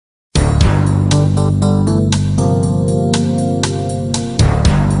I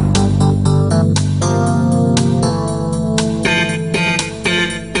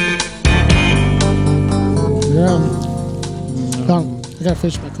gotta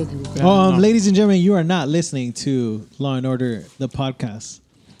finish my cooking. Ladies and gentlemen, you are not listening to Law and Order, the podcast.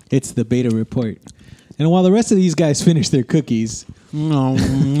 It's the Beta Report. And while the rest of these guys finish their cookies, Hold on,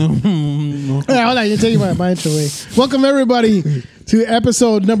 you're taking my intro away. Welcome everybody to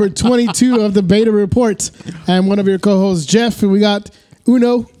episode number 22 of the Beta Report. I'm one of your co-hosts, Jeff, and we got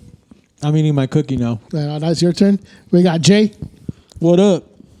Uno. I'm eating my cookie now. That's your turn. We got Jay. What up?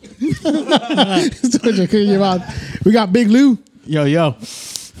 We got Big Lou. Yo.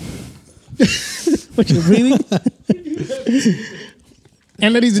 What you breathing?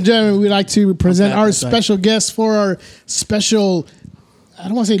 And ladies and gentlemen, we'd like to present our special guest for our special, I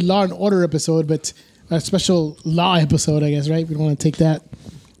don't want to say Law and Order episode, but a special law episode, I guess, right? We don't want to take that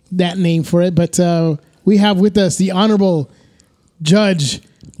name for it. But we have with us the Honorable Judge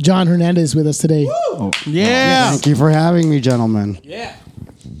John Hernandez with us today. Oh, yeah. Thank you for having me, gentlemen. Yeah.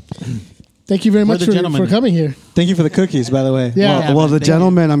 Thank you very much for coming here. Thank you for the cookies, by the way. Yeah. Well, the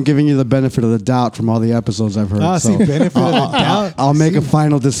gentleman, I'm giving you the benefit of the doubt from all the episodes I've heard. Benefit of the doubt. I'll make a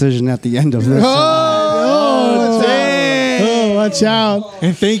final decision at the end of this. Oh, watch out.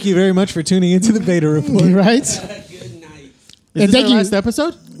 And thank you very much for tuning into the Beta Report. Right? Good night. Is this the last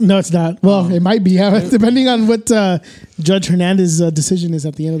episode? No, it's not. Well, it might be, depending on what Judge Hernandez's decision is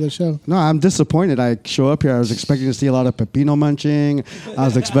at the end of the show. No, I'm disappointed. I show up here. I was expecting to see a lot of pepino munching. I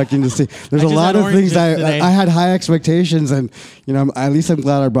was expecting to see. There's a lot of things I had high expectations, and at least I'm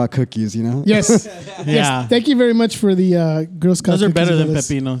glad I brought cookies. Yes. Yeah. Yes. Thank you very much for the Girl Scout. Those are better than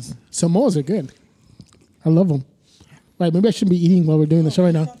pepinos. Samoas are good. I love them. Right, maybe I shouldn't be eating while we're doing the show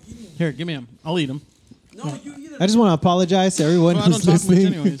right now. Here, give me them. I'll eat them. No, you eat them. I just want to apologize to everyone who's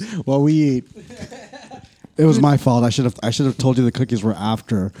listening while we eat. It was my fault. I should have told you the cookies were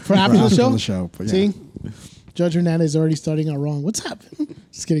after after the show. But yeah. See, Judge Hernandez is already starting out wrong. What's happening?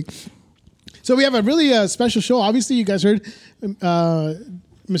 Just kidding. So we have a really special show. Obviously, you guys heard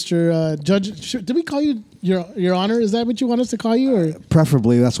Mr. Judge. Did we call you Your Honor? Is that what you want us to call you? Or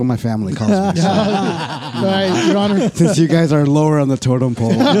Preferably, that's what my family calls me. All right, Your Honor. Since you guys are lower on the totem pole,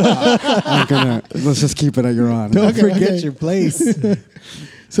 let's just keep it at Your Honor. Don't forget your place.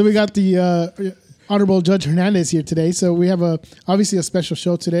 So we got the Honorable Judge Hernandez here today. So we have obviously a special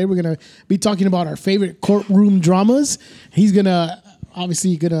show today. We're going to be talking about our favorite courtroom dramas. He's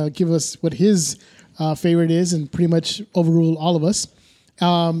obviously gonna give us what his favorite is and pretty much overrule all of us.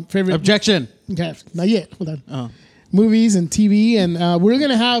 Favorite Objection. Okay, not yet. Hold on. Movies and TV, and we're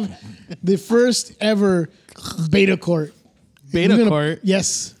gonna have the first ever beta court. Court?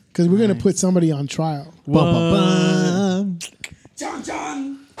 Yes, because we're gonna put somebody on trial.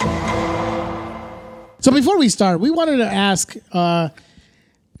 John. So before we start, we wanted to ask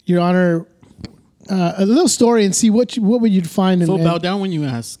Your Honor a little story and see what would you find. Full bow down when you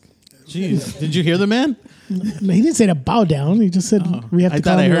ask. Jeez, did you hear the man? No, he didn't say to bow down. He just said we have to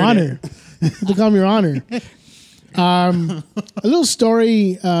call him Your Honor. We have to call him Your Honor. A little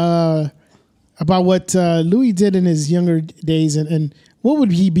story about what Louis did in his younger days and what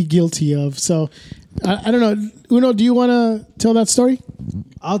would he be guilty of. So I don't know. Uno, do you want to tell that story?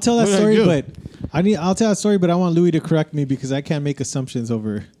 I'll tell that story, but I'll tell that story, but I want Louis to correct me because I can't make assumptions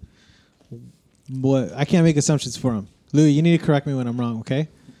over what I can't make assumptions for him. Louis, you need to correct me when I'm wrong, okay?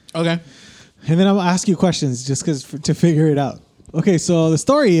 Okay. And then I'll ask you questions just to figure it out. Okay, so the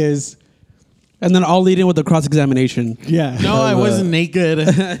story is... And then I'll lead in with the cross-examination. Yeah. No, I wasn't naked.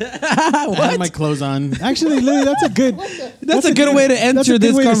 I had my clothes on. Actually, Louis, that's a good... That's a good way to enter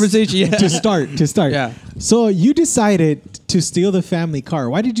this conversation. To start. Yeah. So you decided to steal the family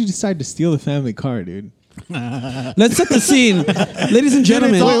car. Why did you decide to steal the family car, dude? Let's set the scene. Ladies and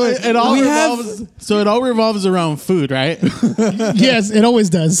gentlemen. It all revolves around food, right? Yes, it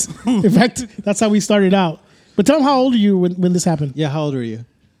always does. In fact, that's how we started out. But tell them how old are you when this happened? Yeah, how old were you?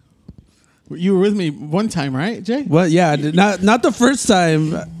 You were with me one time, right, Jay? Well, yeah, not the first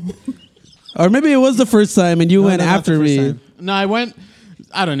time. Or maybe it was the first time and you went after me. No, I went...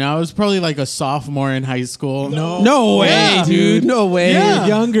 I don't know. I was probably like a sophomore in high school. No way, dude. No way. Yeah.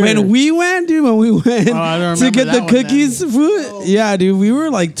 Younger. When we went to get the cookies food. Oh. Yeah, dude. We were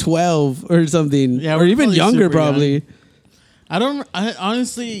like 12 or something. Yeah, or even younger, probably. Young. I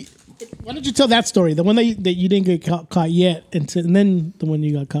honestly... Why don't you tell that story? The one that you didn't get caught yet, and then the one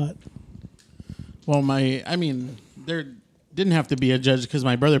you got caught. Well, there didn't have to be a judge because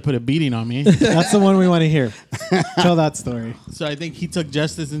my brother put a beating on me. That's the one we want to hear. Tell that story. So I think he took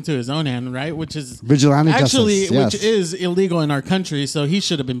justice into his own hand, right? Which is vigilante justice, yes. Which is illegal in our country. So he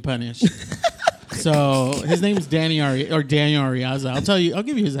should have been punished. So his name's Daniel Ariaza. I'll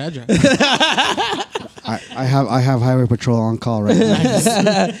give you his address. I have highway patrol on call right now.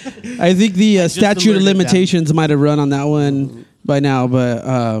 I think the statute of limitations might have run on that one by now,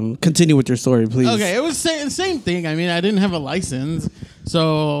 but continue with your story, please. Okay, it was same thing. I mean, I didn't have a license,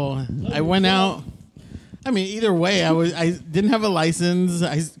 so I went out. I mean, either way, I didn't have a license.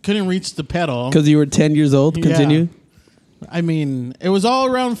 I couldn't reach the pedal because you were 10 years old. Continue. Yeah. I mean, it was all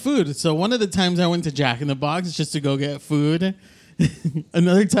around food. So one of the times I went to Jack in the Box just to go get food.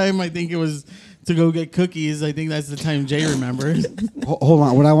 Another time, I think it was to go get cookies. I think that's the time Jay remembers. Hold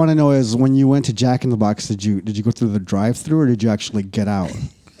on. What I want to know is when you went to Jack in the Box, did you go through the drive-thru or did you actually get out?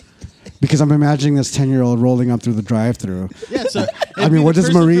 Because I'm imagining this 10-year-old rolling up through the drive-thru. Yeah, so I mean, what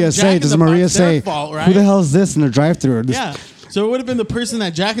does Maria say? Does Maria say, fault, right? Who the hell is this in the drive-thru? Yeah. So it would have been the person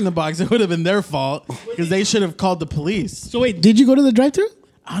at Jack in the Box. It would have been their fault because they should have called the police. So wait, did you go to the drive-thru?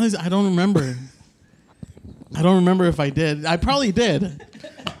 Honestly, I don't remember. I don't remember if I did. I probably did.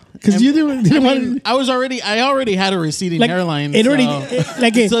 Because you didn't want. I already had a receding hairline. So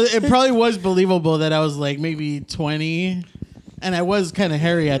it probably was believable that I was like maybe 20. And I was kind of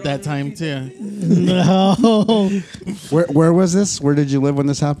hairy at that time, too. No. Where was this? Where did you live when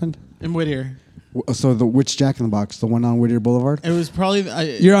this happened? In Whittier. So which Jack in the Box? The one on Whittier Boulevard? It was probably...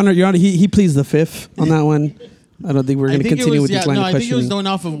 Your Honor, he pleads the fifth on that one. I don't think we're going to continue with this line of questioning. I think it was going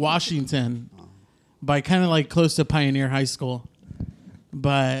off of Washington by kind of like close to Pioneer High School.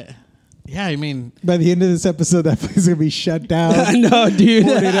 But... yeah, I mean... by the end of this episode, that place is going to be shut down. I know, dude.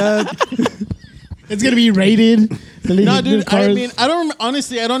 It's going to be raided. No, dude, I mean, I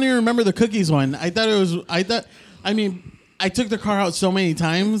don't even remember the cookies one. I took the car out so many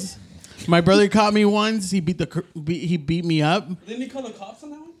times. My brother caught me once. He beat me up. Didn't he call the cops on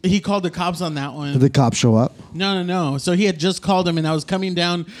that one? He called the cops on that one. Did the cops show up? No. So he had just called him, and I was coming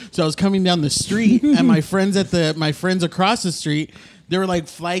down. So I was coming down the street, and my friends across the street, they were like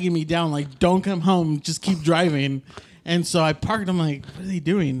flagging me down, like, "Don't come home, just keep driving." And so I parked. I'm like, "What are they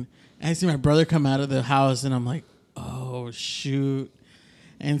doing?" And I see my brother come out of the house, and I'm like, "Oh shoot!"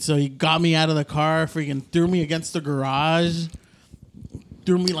 And so he got me out of the car, freaking threw me against the garage,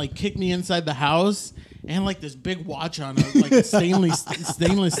 kicked me inside the house, and like this big watch on, like a stainless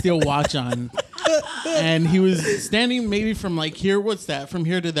steel watch on. And he was standing maybe from like here. What's that? From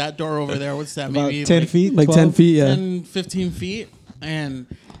here to that door over there. What's that? About maybe 10 feet? Like 10 feet, yeah. 10, 15 feet. And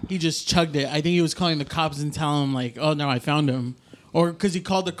he just chugged it. I think he was calling the cops and telling them like, "Oh no, I found him." Or because he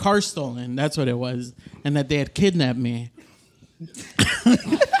called the car stolen. That's what it was. And that they had kidnapped me.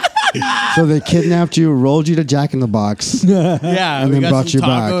 So they kidnapped you, rolled you to Jack in the Box. Yeah. And then brought you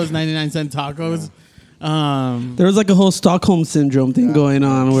tacos, back. 99-cent tacos. There was like a whole Stockholm syndrome thing going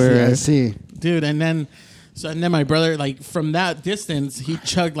on where... yeah, I see. Dude, and then my brother, like from that distance, he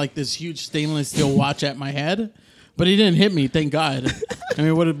chugged like this huge stainless steel watch at my head. But he didn't hit me, thank God. I mean,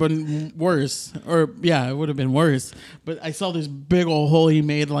 it would have been worse. It would have been worse. But I saw this big old hole he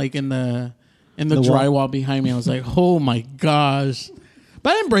made like in the drywall behind me. I was like, oh my gosh.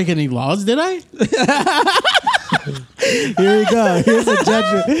 But I didn't break any laws, did I? Here we go. Here's a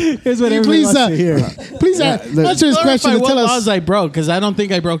judgment. Here's what everybody wants to hear. Please answer his question and tell us. What laws I broke, because I don't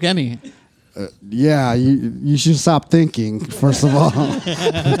think I broke any. Yeah, you should stop thinking, first of all,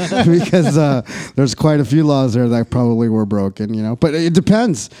 because there's quite a few laws there that probably were broken, you know. But it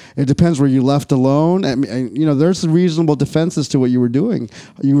depends. It depends where you left alone. And you know, there's reasonable defenses to what you were doing.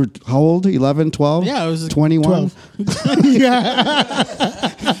 You were how old? 11, 12? Yeah, I was 21. Yeah.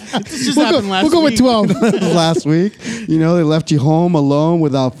 This just happened last week. We'll go with 12. Last week, you know, they left you home alone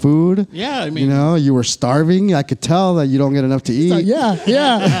without food. Yeah, I mean, you know, you were starving. I could tell that you don't get enough to eat. Yeah,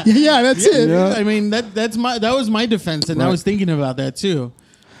 that's it. Yeah. I mean, that was my defense, and right. I was thinking about that too.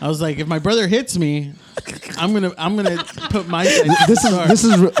 I was like, if my brother hits me, I'm gonna put my side. This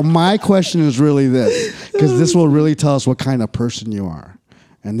is my question is really this, because this will really tell us what kind of person you are,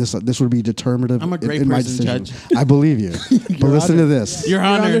 and this would be determinative. I'm a great in my person, decision. Judge. I believe you. But listen to this, Your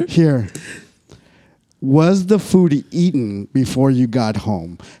Honor. Here. Was the food eaten before you got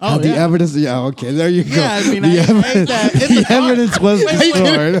home? Oh, the evidence? Yeah, okay, there you go. Yeah, I mean, the evidence was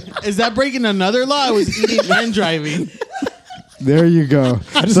destroyed. Is that breaking another law? I was eating and driving. There you go.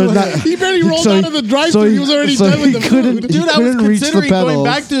 He barely rolled out of the drive-thru. He was already done with the food. Dude, I was considering going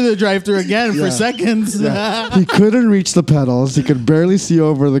back to the drive-thru again for seconds. Yeah. He couldn't reach the pedals. He could barely see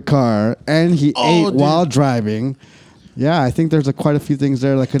over the car, and he ate while driving. Yeah, I think there's quite a few things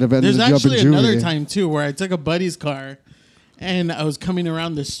there that could have ended up in juvie. There's actually another time, too, where I took a buddy's car, and I was coming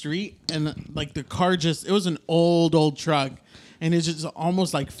around the street, and like the car it was an old truck, and it's just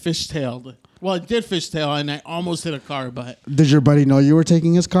almost like fishtailed. Well, it did fishtail, and I almost hit a car, but... Did your buddy know you were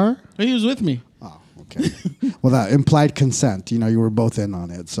taking his car? He was with me. Okay. Well, that implied consent. You were both in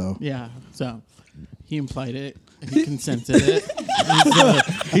on it, so. Yeah. So he implied it. He consented it.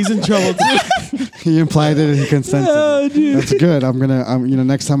 He's in trouble too. He implied it and he consented. Oh, that's good. I'm gonna.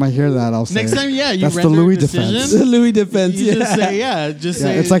 Next time I hear that, I'll say. Next time, you that's the Louis defense. The Louis defense. You just say,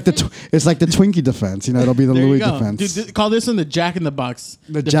 say. It's like the Twinkie defense. It'll be the Louis defense. Dude, call this one the Jack in the Box.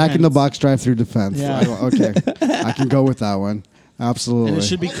 The Jack in the Box drive-through defense. Yeah. Okay, I can go with that one. Absolutely. And it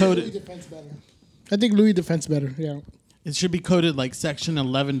should be coded. I think Louis defense better. Yeah. It should be coded like section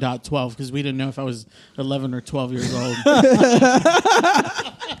 11.12 because we didn't know if I was 11 or 12 years old.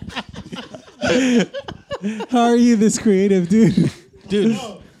 How are you this creative, dude? Dude,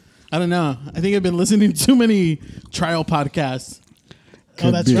 I don't know. I think I've been listening to too many trial podcasts.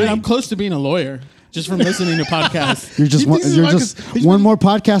 That's Dude, right. I'm close to being a lawyer just from listening to podcasts. You're just one more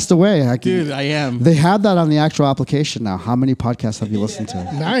podcast away. Dude, I am. They have that on the actual application now. How many podcasts have you listened to?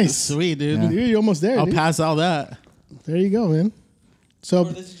 Nice. Sweet, dude. Yeah. You're almost there. I'll dude. pass all that. There you go, man.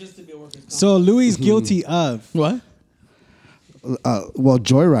 So Louis guilty of What? Well,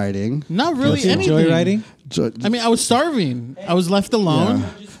 joyriding. Not really Guilty of anything. joyriding. I mean, I was starving. I was left alone.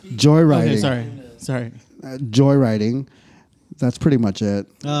 Yeah. Joyriding. Okay, sorry. Joyriding. That's pretty much it.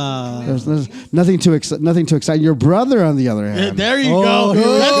 There's nothing too exciting. Your brother, on the other hand. There you go. That's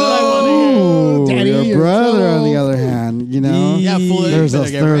what I want to hear. Daddy, your you're brother, trouble. on the other hand, Yeah, full of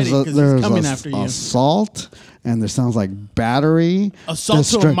there's coming after you. assault, and there sounds like battery, Assault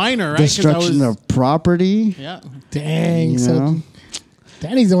to a minor, right? 'Cause I destruction was- of property. Yeah. dang. You So know?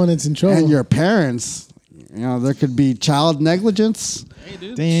 Daddy's the one that's in trouble. And your parents. There could be child negligence. Hey,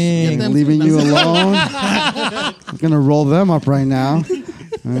 dude. Dang. Get them Leaving too. you alone. I'm gonna roll them up right now.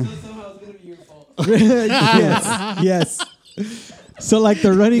 yes. So like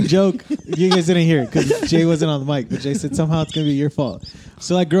the running joke, you guys didn't hear it because Jay wasn't on the mic, but Jay said somehow it's gonna be your fault.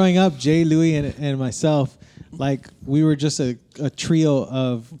 So like growing up, Jay, Louis, and myself, like we were just a trio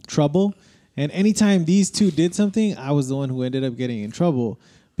of trouble. And anytime these two did something, I was the one who ended up getting in trouble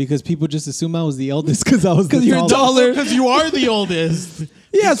because people just assume I was the eldest because I was the you're taller. Because you are the oldest.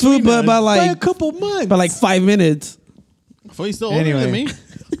 Yeah, so, but by by a like couple months. by like 5 minutes. Well, he's still older than Anyway. me.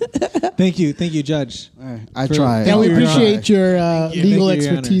 Thank you, Judge. I For- try. yeah, we Your appreciate your you. legal Thank you,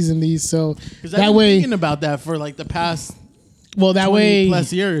 Your expertise in these. So Because that I've been way, thinking about that for like the past. well, that 20 way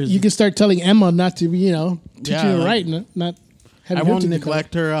plus years. you can start telling Emma not to be, teaching Yeah, her like- right, not I having her won't to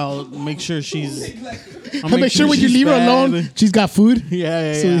neglect her. I'll make sure she's. I'll Make sure when you she's leave her fed. alone, she's got food.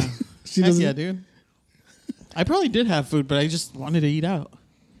 Yeah. So she Heck doesn't. yeah, dude. I probably did have food, but I just wanted to eat out,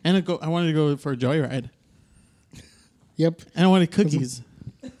 and I wanted to go for a joyride, Yep. and I wanted cookies.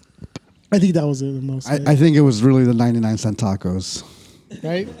 I think that was the most. I think it was really the 99-cent tacos.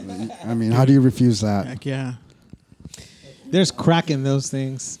 right? I mean, how do you refuse that? Heck yeah. There's crack in those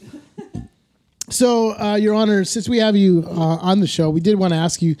things. So, Your Honor, since we have you on the show, we did want to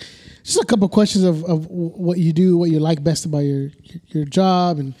ask you just a couple of questions of what you do, what you like best about your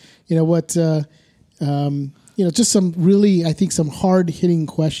job, and what just some really, I think, some hard hitting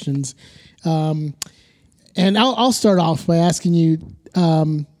questions. And I'll start off by asking you,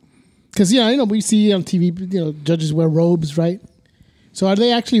 because we see on TV, judges wear robes, right? So are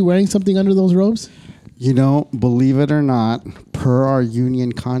they actually wearing something under those robes? Believe it or not, per our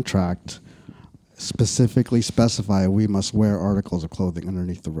union contract, specifically specify we must wear articles of clothing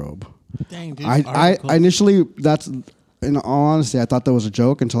underneath the robe. Dang, dude. I initially, in all honesty, I thought that was a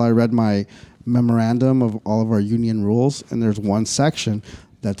joke until I read my memorandum of all of our union rules, and there's one section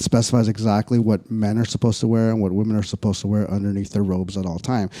that specifies exactly what men are supposed to wear and what women are supposed to wear underneath their robes at all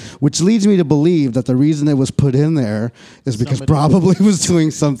time, which leads me to believe that the reason it was put in there is because probably was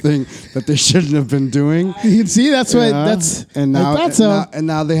doing something that they shouldn't have been doing. You can see that's why Yeah. that's and I now, thought so. and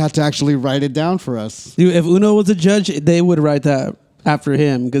now they had to actually write it down for us. Dude, if Uno was a judge, they would write that after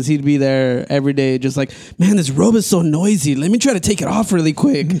him because he'd be there every day just like, man, this robe is so noisy. Let me try to take it off really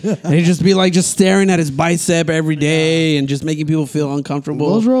quick. And he'd just be like just staring at his bicep every day and just making people feel uncomfortable.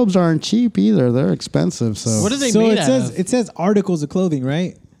 Those robes aren't cheap either. They're expensive. So What are they So made it out says of? it says articles of clothing,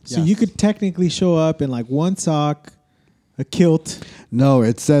 right? So Yes. you could technically show up in like one sock, a kilt. No,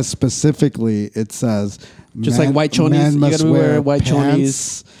 it says specifically. It says Just like white chonies, men you must gotta wear white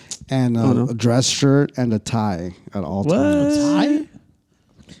pants and no. a dress shirt and a tie at all What? times. Tie?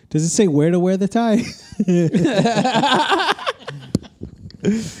 Does it say where to wear the tie?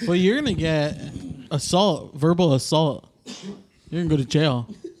 Well, you're gonna get verbal assault. You're gonna go to jail.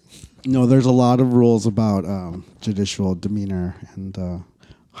 No, there's a lot of rules about judicial demeanor and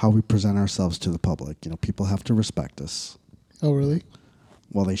how we present ourselves to the public. People have to respect us. Oh, really?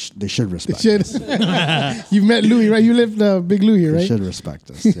 Well, they should respect Should. us. You've met Louis, right? You live Big Louis here, They right? should respect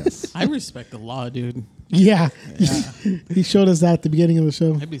us. Yes. I respect the law, dude. Yeah. He showed us that at the beginning of the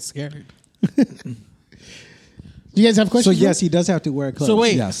show. I'd be scared. Do you guys have So questions? yes, he does have to wear clothes. So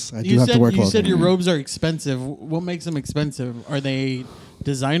wait, Yes, I do you have to said wear you said clothing. your robes are expensive. What makes them expensive? Are they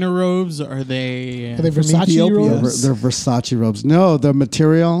designer robes? Are they? Are they From Versace Ethiopia. robes? They're Versace robes. No, the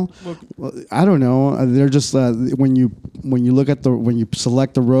material. Well, I don't know. They're just when you look at when you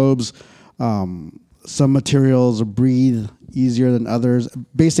select the robes, some materials breathe easier than others.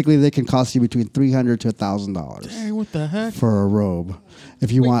 Basically, they can cost you between $300 to $1,000 Dang, what the heck? for a robe.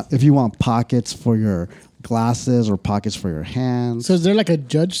 If you want pockets for your glasses or pockets for your hands. So is there like a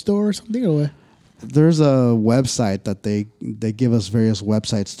judge store or something, or what? There's a website that they give us various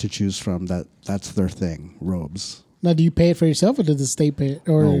websites to choose from. That's their thing. Robes. Now, do you pay it for yourself, or does the state pay it?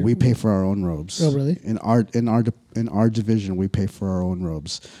 Or No, we pay for our own robes. Oh, really? In our division, we pay for our own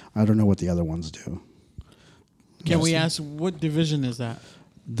robes. I don't know what the other ones do. Can we ask what division is that?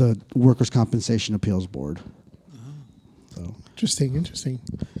 The Workers' Compensation Appeals Board. So Interesting.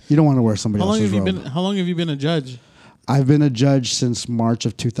 you don't want to wear somebody How long else's have you robe. been? How long have you been a judge? I've been a judge since March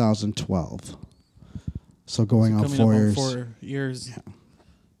of 2012. So going on Coming 4 up years. on 4 years.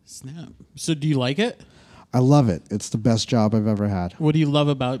 Snap. So do you like it? I love it. It's the best job I've ever had. What do you love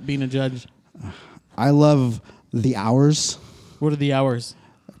about being a judge? I love the hours. What are the hours?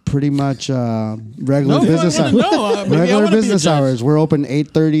 Pretty much regular No, business I hours. wanna know. Maybe I Regular wanna be a business judge. hours. We're open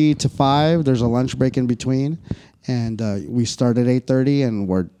 8:30 to 5. There's a lunch break in between, and we start at 8:30 and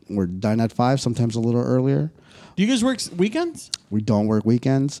we're done at 5. Sometimes a little earlier. Do you guys work weekends? We don't work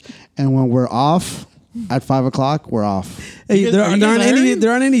weekends, and when we're off at 5 o'clock, we're off. Hey, You guys- there are you aren't guys any hiring?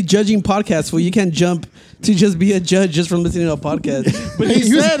 there aren't any judging podcasts where you can jump to just be a judge just from listening to a podcast. But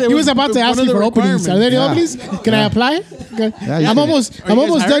He was about to ask me for openings. Are there any Yeah. openings? Can I apply? Okay. Yeah, you I'm can. almost Are you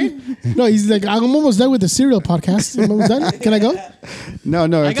guys done. No, he's like, I'm almost done with the serial podcast. I'm almost done. Can I go? No,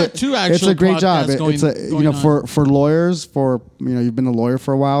 I it's got two It's actual a great job. podcasts going- It's a going on. for lawyers. You've been a lawyer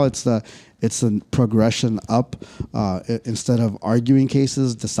for a while. It's the progression up. Instead of arguing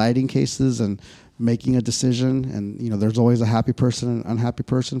cases, deciding cases, and making a decision. And there's always a happy person and an unhappy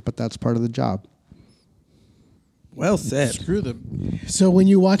person, but that's part of the job. Well said. Screw the. So when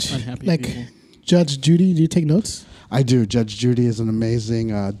you watch Unhappy like people. Judge Judy, do you take notes? I do. Judge Judy is an amazing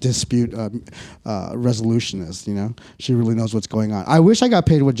dispute resolutionist. She really knows what's going on. I wish I got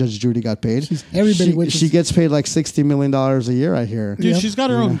paid what Judge Judy got paid. Everybody wishes. She gets paid like $60 million a year. I hear. Dude, Yep. she's got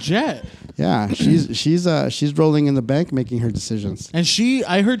her own jet, Yeah, she's rolling in the bank, making her decisions. and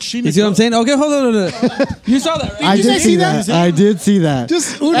I heard she. You see what I'm saying? Okay, hold on. You saw that, right? I you did guys see see that. that? I did see that.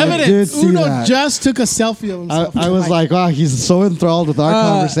 Just I did see Uno that. just took a selfie of himself. I was like, wow, he's so enthralled with our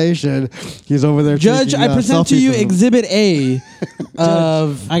conversation. He's over there. Judge, taking, I present to selfies you of him. Exhibit A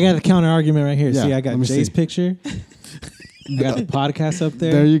of I got a counter argument right here. Yeah, See, I got let me Jay's see. picture. I got the podcast up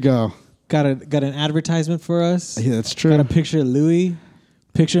there. There you go. Got an advertisement for us. Yeah, that's Got a true. picture of Louis.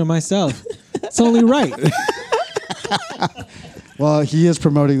 Picture of myself. It's only right. Well, he is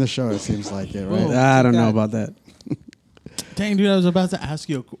promoting the show. It seems like it, right? I don't know about that. Dang, dude, I was about to ask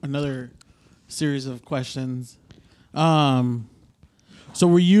you another series of questions. So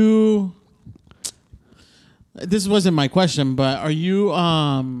were you? This wasn't my question, but are you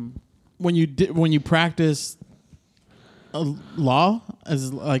when you practice law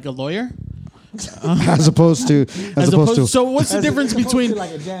as like a lawyer? As opposed to. So what's the difference between?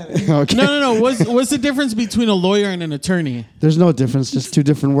 Okay. No. What's the difference between a lawyer and an attorney? There's no difference. Just two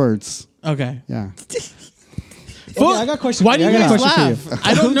different words. Okay. Yeah. I got a question. Why do for you I got a guys question for laugh?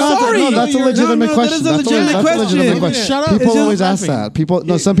 I don't know. Sorry. No, that's a legitimate that question. is a legitimate question. question. Shut up. People It's always just ask laughing.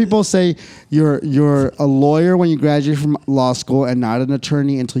 that. Some people say you're a lawyer when you graduate from law school and not an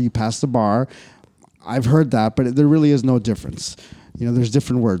attorney until you pass the bar. I've heard that, but there really is no difference. There's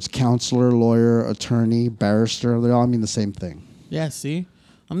different words: counselor, lawyer, attorney, barrister. They all mean the same thing. Yeah. See,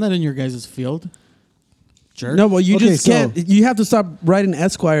 I'm not in your guys' field. Jerk. No, well, you Okay, just so- can't. You have to stop writing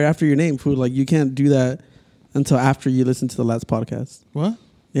Esquire after your name, fool. Like, you can't do that until after you listen to the last podcast. What?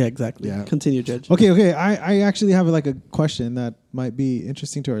 Yeah, exactly. Yeah. Continue, Judge. Okay. I actually have like a question that might be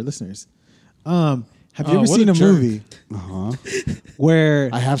interesting to our listeners. Have you ever what seen a a jerk. movie Uh-huh. where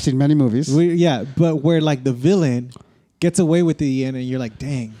I have seen many movies. but where like the villain gets away with the end and you're like,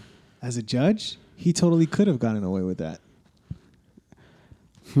 dang, as a judge, he totally could have gotten away with that.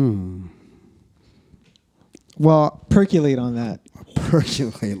 Well, Percolate on that.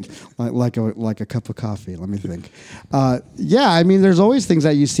 percolate like a cup of coffee. Let me think. Yeah, I mean, there's always things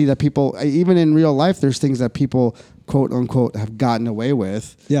that you see that people, even in real life, there's things that people, quote unquote, have gotten away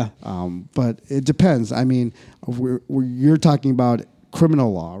with. Yeah. But it depends. I mean, you're talking about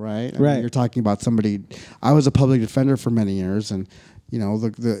criminal law, right? I mean, Right. you're talking about somebody. I was a public defender for many years, and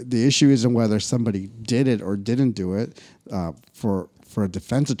the issue isn't whether somebody did it or didn't do it. For a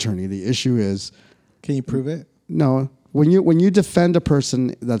defense attorney, the issue is, Can you prove it? no. When you defend a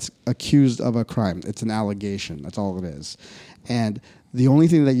person that's accused of a crime, it's an allegation. That's all it is. And the only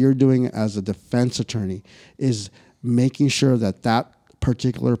thing that you're doing as a defense attorney is making sure that that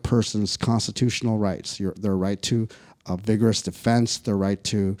particular person's constitutional rights, their right to a vigorous defense, their right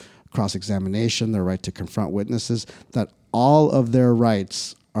to cross-examination, their right to confront witnesses, that all of their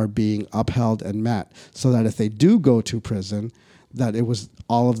rights are being upheld and met, so that if they do go to prison, that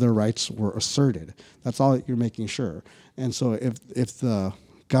all of their rights were asserted. That's all you're making sure. And so if the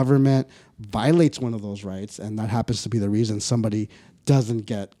government violates one of those rights, and that happens to be the reason somebody doesn't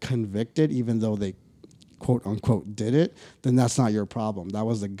get convicted, even though they quote unquote did it, then that's not your problem. That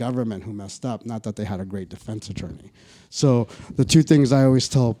was the government who messed up, not that they had a great defense attorney. So the two things I always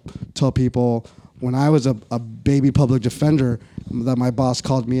tell people, when I was a baby public defender, that my boss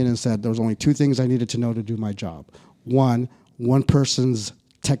called me in and said there was only two things I needed to know to do my job. One person's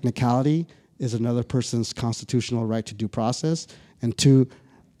technicality is another person's constitutional right to due process. And two,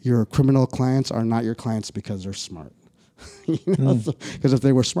 your criminal clients are not your clients because they're smart. Because if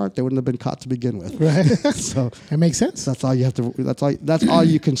they were smart, they wouldn't have been caught to begin with. Right. So that makes sense. that's all you have to. That's all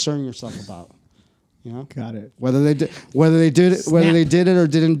you concern yourself about. Got it. Whether they did it or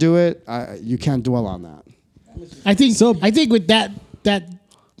didn't do it, you can't dwell on that. I think with that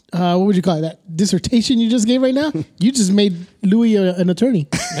what would you call it? That dissertation you just gave right now, you just made Louis an attorney.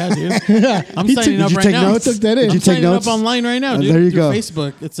 Yeah, dude. I'm signing up right take now. notes? Took that in. Did you I'm take signing notes? up online right now, dude. There you through go.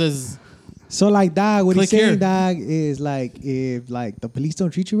 Facebook. It says So like, dog, what he's Click here. saying, dog, is like, if like the police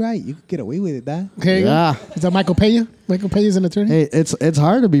don't treat you right, you could get away with it, dog. Okay. Yeah. Is that Michael Pena? Michael Pena's an attorney. Hey, it's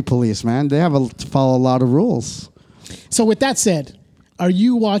hard to be police, man. They have to follow a lot of rules. So with that said, are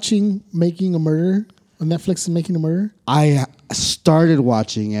you watching Making a Murderer on Netflix? Is Making a Murderer? I started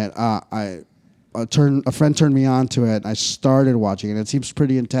watching it. A friend turned me on to it. I started watching it. It seems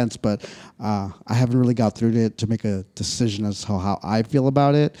pretty intense, but I haven't really got through to it to make a decision as to how I feel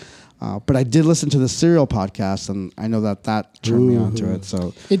about it. But I did listen to the Serial podcast, and I know that turned me on to it.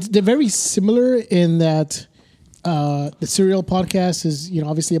 So They're very similar in that the Serial podcast is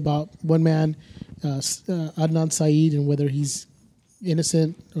obviously about one man, Adnan Syed, and whether he's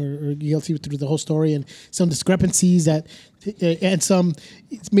innocent or guilty through the whole story, and some discrepancies and some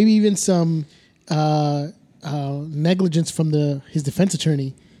maybe even some negligence from his defense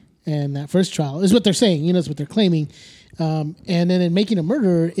attorney in that first trial is what they're saying. It's what they're claiming. And then in Making a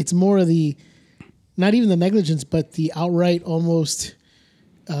Murderer, it's more of the not even the negligence, but the outright almost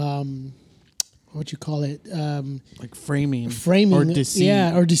what you call it, like framing or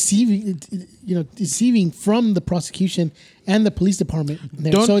deceit. or deceiving from the prosecution and the police department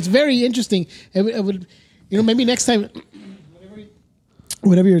there. So it's very interesting. It would maybe next time,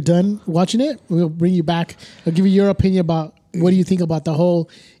 whenever you're done watching it, we'll bring you back. I'll give you your opinion about what do you think about the whole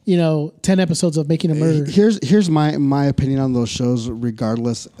 10 episodes of Making a Murderer. Here's my opinion on those shows.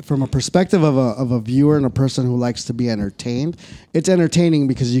 Regardless, from a perspective of a viewer and a person who likes to be entertained, it's entertaining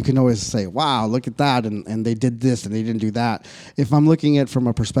because you can always say, "Wow, look at that," and they did this and they didn't do that. If I'm looking at it from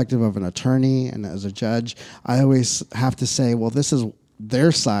a perspective of an attorney and as a judge, I always have to say, "Well, this is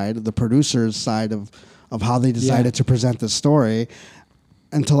their side, the producer's side of how they decided to present the story."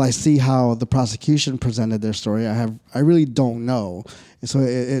 Until I see how the prosecution presented their story, I really don't know. And so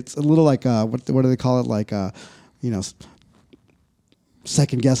it's a little like what do they call it? Like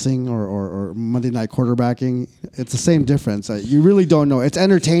second guessing or Monday night quarterbacking. It's the same difference. You really don't know. It's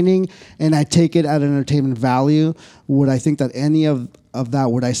entertaining, and I take it at entertainment value. Would I think that any of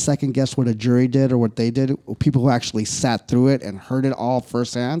that, would I second guess what a jury did or what they did? People who actually sat through it and heard it all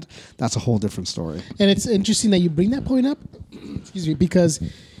firsthand, that's a whole different story. And it's interesting that you bring that point up. Excuse me, because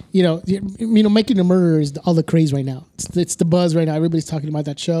Making a Murderer is all the craze right now. It's the buzz right now. Everybody's talking about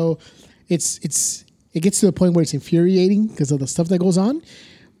that show. It gets to the point where it's infuriating because of the stuff that goes on.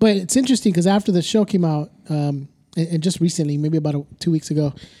 But it's interesting because after the show came out, and just recently, maybe about 2 weeks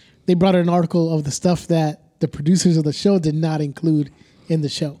ago, they brought out an article of the stuff that the producers of the show did not include in the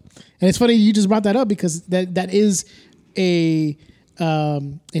show. And it's funny you just brought that up because that is an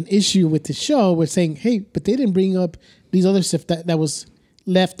issue with the show. We're saying, hey, but they didn't bring up these other stuff that was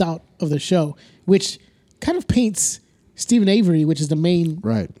left out of the show, which kind of paints Stephen Avery, which is the main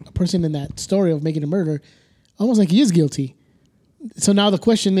person in that story of Making a Murderer, almost like he is guilty. So now the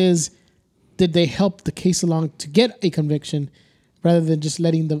question is, did they help the case along to get a conviction rather than just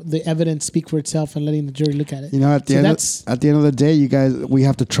letting the evidence speak for itself and letting the jury look at it? At the end of the day, you guys, we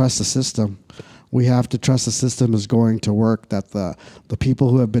have to trust the system. we have to trust the system is going to work, that the people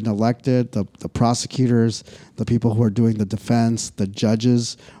who have been elected, the prosecutors, the people who are doing the defense, the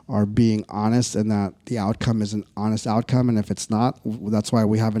judges are being honest, and that the outcome is an honest outcome. And if it's not, that's why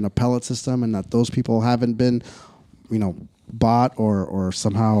we have an appellate system, and that those people haven't been, bought or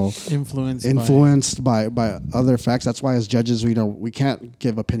somehow influenced by other facts. That's why as judges, we can't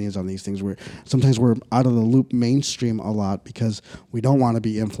give opinions on these things. Sometimes we're out of the loop mainstream a lot because we don't want to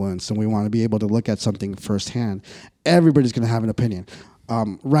be influenced, and we want to be able to look at something firsthand. Everybody's going to have an opinion.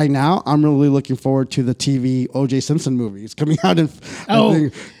 Right now, I'm really looking forward to the TV O.J. Simpson movie. It's coming out in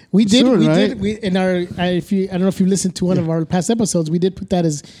We did. Soon, we right? did. We in our. I don't know if you listened to one of our past episodes. We did put that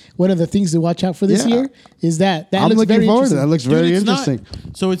as one of the things to watch out for this year. Is that I'm looks looking very forward to interesting. that. It looks very interesting.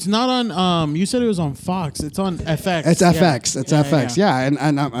 So it's not on. You said it was on Fox. It's on FX. It's FX. It's FX. Yeah, and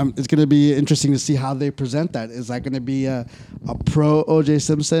it's going to be interesting to see how they present that. Is that going to be a pro O.J.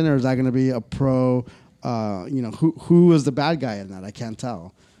 Simpson, or is that going to be a pro? Who was the bad guy in that? I can't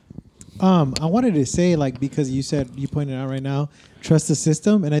tell. I wanted to say, because you pointed out right now, trust the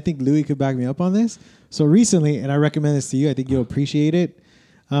system, and I think Louis could back me up on this. So recently, and I recommend this to you, I think you'll appreciate it.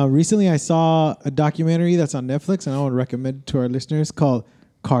 Recently, I saw a documentary that's on Netflix, and I want to recommend it to our listeners, called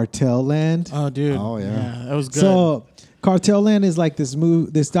Cartel Land. Oh, dude. Oh, yeah. That was good. So Cartel Land is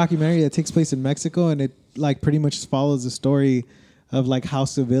this documentary that takes place in Mexico, and it pretty much follows the story of how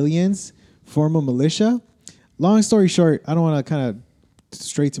civilians form a militia. Long story short, I don't want to kind of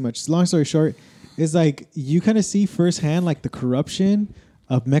stray too much. Long story short, is you kind of see firsthand the corruption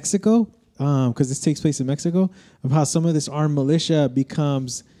of Mexico, because this takes place in Mexico, of how some of this armed militia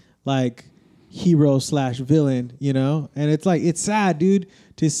becomes hero/villain, and it's sad, dude,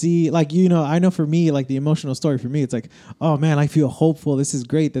 to see I know for me the emotional story for me, it's oh man, I feel hopeful. This is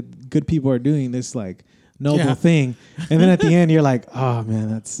great that good people are doing this noble thing, and then at the end you're oh man,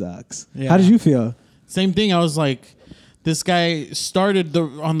 that sucks. Yeah. How did you feel? Same thing. I was this guy started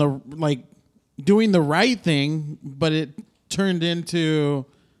doing the right thing, but it turned into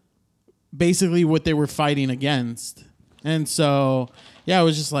basically what they were fighting against. And so, yeah, I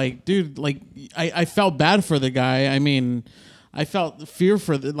was just dude, I felt bad for the guy. I mean, I felt fear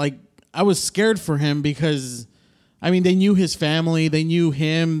for I was scared for him because, they knew his family, they knew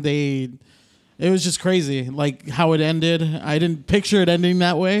him, it was just crazy, how it ended. I didn't picture it ending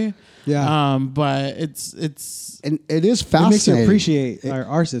that way. Yeah. But it's and it is fascinating. It makes you appreciate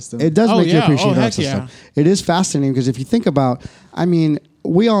our system. It does make you appreciate our system. Yeah. It is fascinating because if you think about,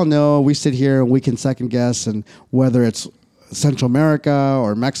 we all know, we sit here and we can second guess, and whether it's Central America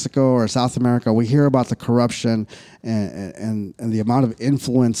or Mexico or South America, we hear about the corruption and the amount of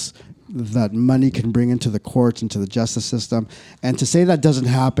influence that money can bring into the courts, into the justice system. And to say that doesn't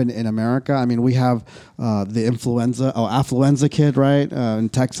happen in America, we have the affluenza kid, right, in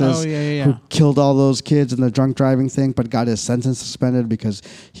Texas, who killed all those kids in the drunk driving thing, but got his sentence suspended because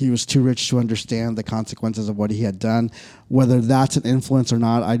he was too rich to understand the consequences of what he had done. Whether that's an influence or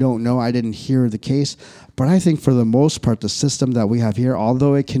not, I don't know. I didn't hear the case. But I think for the most part, the system that we have here,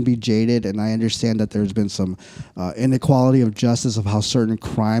 although it can be jaded, and I understand that there's been some inequality of justice of how certain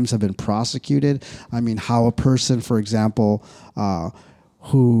crimes have been prosecuted. How a person, for example,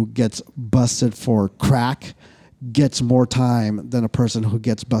 who gets busted for crack gets more time than a person who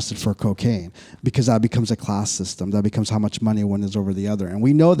gets busted for cocaine, because that becomes a class system. That becomes how much money one is over the other. And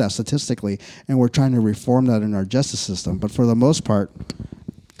we know that statistically, and we're trying to reform that in our justice system. But for the most part,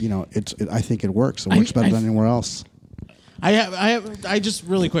 I think it works. It works better than anywhere else. I just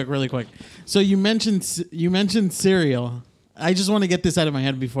really quick. So you mentioned cereal. I just want to get this out of my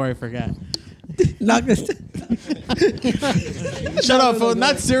head before I forget. Not gonna Shut up, phone.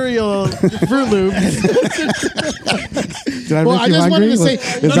 Not cereal. Fruit Loops. Did I make you hungry?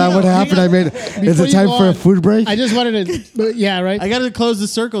 Is that what happened? Is it time for a food break? I just wanted to. Yeah, right. I got to close the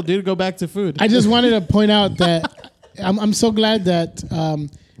circle, dude. Go back to food. I just wanted to point out that I'm so glad that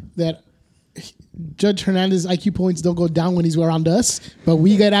that Judge Hernandez's IQ points don't go down when he's around us, but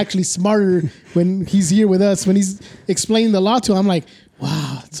we get actually smarter when he's here with us. When he's explaining the law to him, I'm like,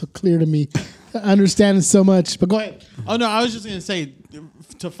 wow, it's so clear to me. I understand so much. But go ahead. Oh no, I was just gonna say,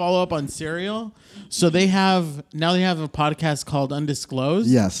 to follow up on cereal. So they have a podcast called Undisclosed.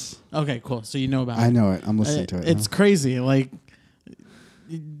 Yes. Okay, cool. So you know about it. I know it. I'm listening to it. It's crazy.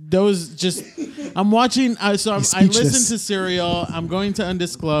 Those just, I'm watching. I listened to Serial. I'm going to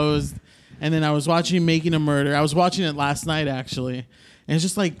Undisclosed, and then I was watching Making a Murder. I was watching it last night actually, and it's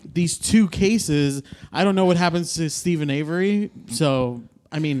just these two cases. I don't know what happens to Stephen Avery. So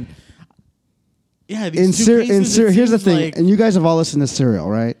yeah. These two cases, here's the thing, and you guys have all listened to Serial,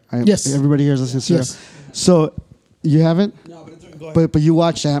 right? Yes. Everybody here has listened to Serial. Yes. So you haven't? No, but it's But you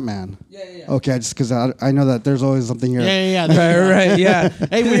watched Ant-Man. Yeah. Okay, just because I know that there's always something here. Right. Yeah.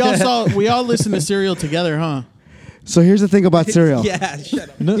 Hey, we all listened to Serial together, huh? So here's the thing about Serial. Yeah. Shut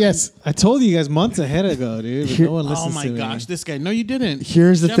up. No, Yes. I told you guys months ahead ago, dude. But no one Oh listens my to me. gosh, this guy. No, you didn't.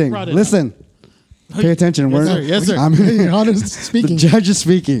 Here's the Jeff thing. brought it Listen. Pay attention. Yes, sir. Yes, sir. Your Honor is The speaking. judge is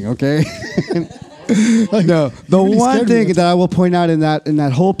speaking, okay? No, the really one scared me. thing that I will point out in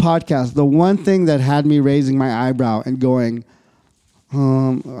that whole podcast, the one thing that had me raising my eyebrow and going,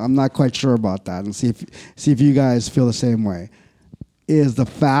 I'm not quite sure about that, and see if you guys feel the same way, is the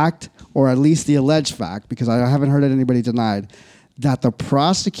fact, or at least the alleged fact, because I haven't heard anybody denied, that the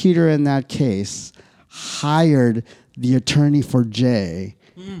prosecutor in that case hired the attorney for Jay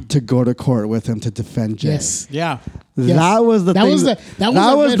to go to court with him to defend Jay. Yes. Yeah. Yes. That was the That thing. was the- that was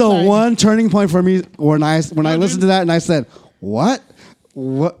that a was red the flag. one turning point for me when I listened to that and I said, "What?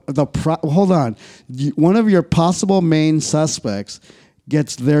 What hold on. One of your possible main suspects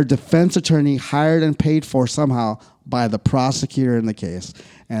gets their defense attorney hired and paid for somehow by the prosecutor in the case."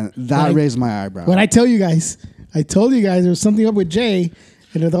 And that Right. raised my eyebrow. What I told you guys there was something up with Jay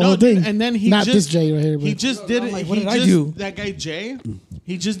and the whole thing. And then he not just, this Jay right here. He But just did it. what did I do? That guy Jay,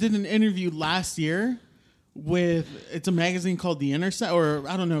 he just did an interview last year with it's a magazine called The Intercept, or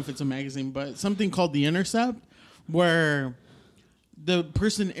I don't know if it's a magazine, but something called The Intercept, where the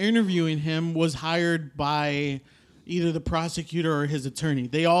person interviewing him was hired by either the prosecutor or his attorney.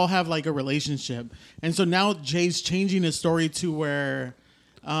 They all have like a relationship, and so now Jay's changing his story to where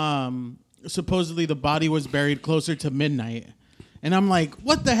supposedly the body was buried closer to midnight. And I'm like,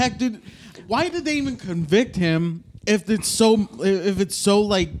 what the heck, dude? Why did they even convict him if it's so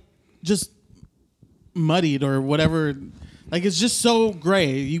like just muddied or whatever? Like it's just so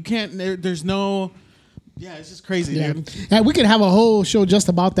gray. You can't. There's no. Yeah, it's just crazy, yeah. dude. Yeah, we could have a whole show just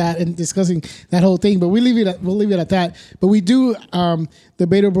about that and discussing that whole thing, but we'll leave it at that. But we do. The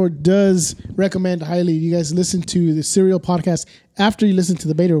Beta Report does recommend highly you guys listen to the Serial podcast after you listen to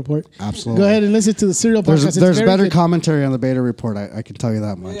the Beta Report. Absolutely. Go ahead and listen to the Serial podcast. It's There's very better good. commentary on the Beta Report. I can tell you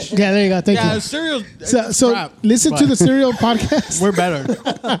that much. Yeah, there you go. Thank Yeah, you. Serial. So crap, listen to but the Serial podcast. We're better.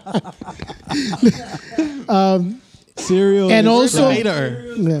 Cereal. And is- also-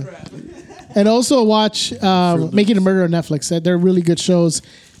 Beta. Yeah. And also watch Making a Murder on Netflix. They're really good shows,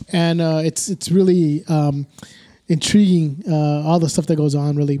 and it's really intriguing all the stuff that goes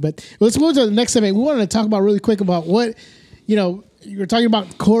on. Really, but let's move to the next segment. We wanted to talk about really quick about what you were talking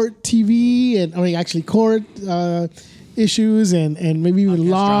about court TV and actually court issues and maybe even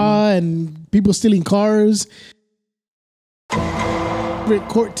law drama. and people stealing cars.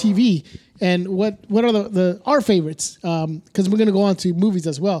 Court TV. And what are our favorites? Because we're going to go on to movies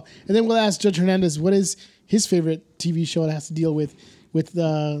as well, and then we'll ask Judge Hernandez what is his favorite TV show that has to deal with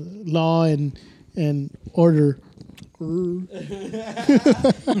law and order.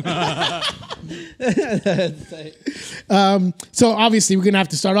 So obviously we're gonna have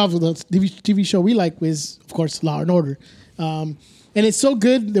to start off with a TV show we like, is of course Law and Order, and it's so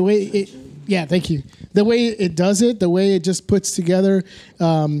good the way it. Yeah, thank you. The way it does it, the way it just puts together.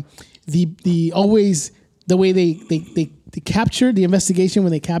 The always the way they capture the investigation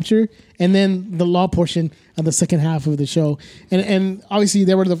when they capture, and then the law portion of the second half of the show, and obviously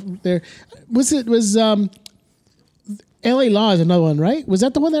L.A. Law is another one, right? Was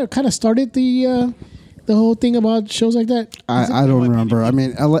that the one that kind of started the whole thing about shows like that? I don't remember. I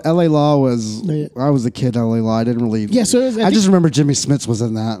mean, L.A. Law was. Yeah. I was a kid. L.A. Law. I didn't really. Yeah, so I just remember Jimmy Smits was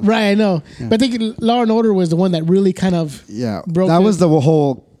in that. Right, I know, but I think Law and Order was the one that really kind of broke. That it. was the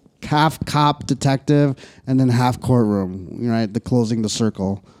whole half cop detective and then half courtroom. Right, the closing the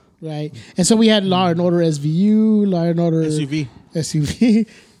circle. right, and so we had Law and Order SVU, Law and Order SUV,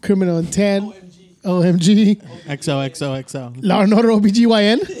 Criminal Intent, OMG, XOXOXO. Law and Order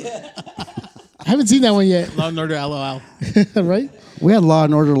OBGYN. I haven't seen that one yet. Law and Order LOL. Right? We had Law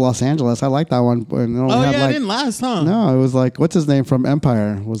and Order Los Angeles. I like that one. And it only Oh had yeah, it didn't last, huh? No, it was like what's his name from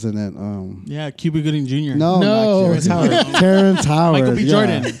Empire was in it. Yeah, Cuba Gooding Jr. No, No. not Terrence Howard. Terrence Howard. Michael B. yeah.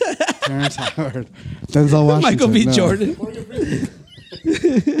 Jordan. Terrence Howard. Denzel Washington. Michael B. no. Jordan.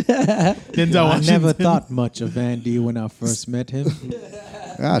 Denzel I Washington. never thought much of Andy when I first met him.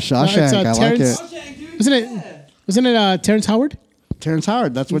 Yeah, Shawshank. I like Terrence- it. Wasn't it Terrence Howard? Terrence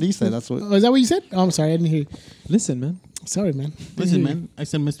Howard. That's what he said. That's what. Oh, is that what you said? Oh, I'm sorry, I didn't hear you. Listen, man. Sorry, man. Listen, man. I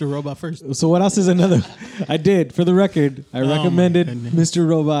said Mr. Robot first. So what else is another? I did, for the record, I my recommended goodness. Mr.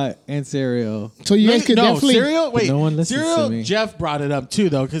 Robot and Serial. So you guys could no, definitely. Serial. Wait, no one listens to Serial. me. Jeff brought it up too,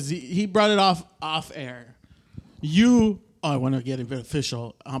 though, because he brought it off air. I want to get it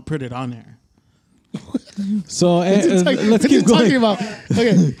official. I'll put it on there. So let's keep keep going. talking about.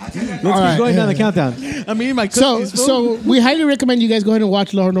 Okay. Let's keep going down the countdown. I mean, my So cookies. we highly recommend you guys go ahead and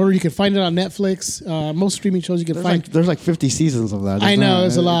watch Law and Order. You can find it on Netflix. Most streaming shows you can find. There's like 50 seasons of that. I isn't know there?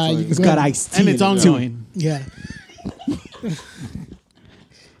 it's a lot. like- It's got iced tea. and it's in it, too. ongoing. Yeah.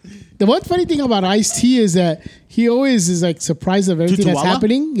 The one funny thing about Ice-T is that he always is like surprised of everything that's Tutuola?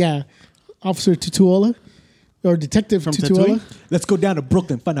 happening. Yeah. Officer Tutuola or Detective From Tutuola. Tatooine? Let's go down to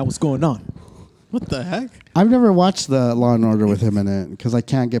Brooklyn, find out what's going on. What the heck? I've never watched the Law and Order with him in it because I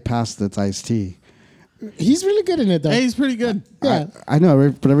can't get past its iced tea. He's really good in it though. Hey, he's pretty good. Yeah. I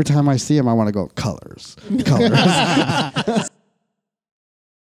know, but every time I see him, I want to go colors.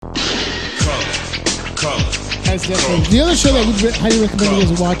 That's definitely. The other show that we highly recommend you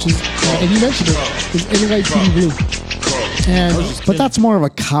guys watch is, and you mentioned it, is NYPD Blue. And But that's more of a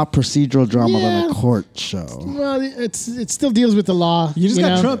cop procedural drama than Yeah. a court show. well, it still deals with the law. You just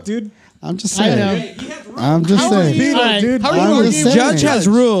got know? Trump, dude. I'm just I saying. know. I'm just How are saying. you- All right. dude. How are you I'm arguing just with saying. Judge has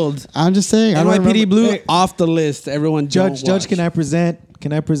ruled. I'm just saying. I don't NYPD remember- Blue Hey. off the list. Everyone Judge, don't watch. can I present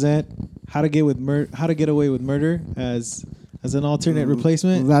how to get away with murder as an alternate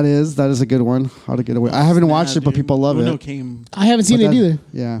replacement? That is a good one. How to get away. I haven't watched it, but people love Uno it. came. I haven't seen But it that- either.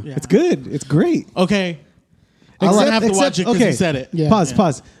 Yeah. Yeah. It's good. It's great. Okay. I'm gonna have to watch it because you said it. Yeah.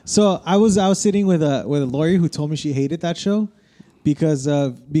 Pause. So I was sitting with a lawyer who told me she hated that show because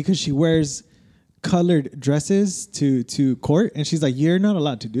she wears colored dresses to court, and she's like, "You're not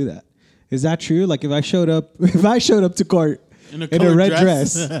allowed to do that." Is that true? Like if I showed up to court In a in a colored red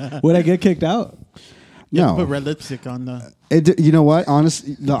dress? dress, would I get kicked out? You have No. to put red lipstick on the. You know what?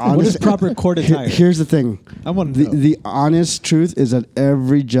 What is proper court attire? Here's the thing. I want to know. The honest truth is that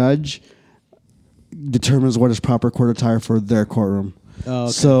every judge determines what is proper court attire for their courtroom. Oh,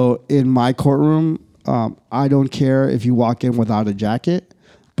 okay. So in my courtroom, I don't care if you walk in without a jacket,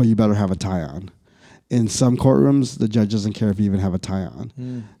 but you better have a tie on. In some courtrooms, the judge doesn't care if you even have a tie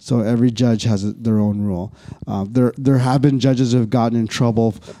on. So every judge has their own rule. There have been judges who have gotten in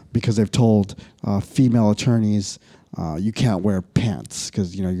trouble because they've told female attorneys, you can't wear pants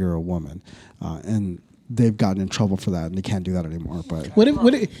because you're a woman, and they've gotten in trouble for that, and they can't do that anymore. But What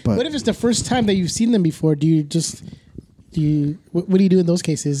if it's the first time that you've seen them before? What do you do in those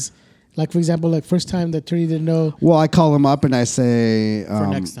cases? Like for example, like first time the attorney didn't know. well, I call them up and I say For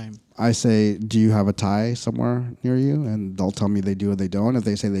next time. I say, do you have a tie somewhere near you? And they'll tell me they do or they don't. If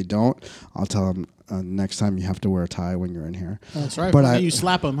they say they don't, I'll tell them next time you have to wear a tie when you're in here. That's right. But But I- you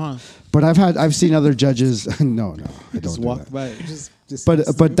slap him, huh? But I've seen other judges. no, I don't Just do walk that. by. Just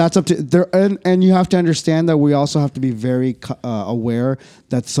But that's up to there, and you have to understand that we also have to be very aware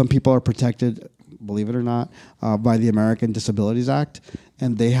that some people are protected, believe it or not, by the American Disabilities Act,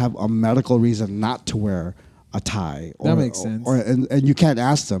 and they have a medical reason not to wear a tie. That makes sense. And you can't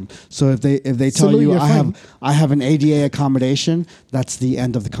ask them. So if they tell Salute, you you're fine. I have an ADA accommodation, that's the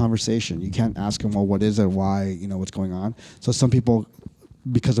end of the conversation. You can't ask them, well, what is it? Why? What's going on? So some people,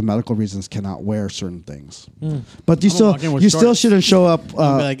 because of medical reasons, cannot wear certain things. But you I'm walking with still shorts. shouldn't show up.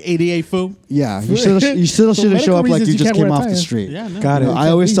 I'll be like 88 foo. Yeah, you still For shouldn't show up medical like you reasons, you just can't came wear a off tie, the yeah. street. Yeah, no. Got it. I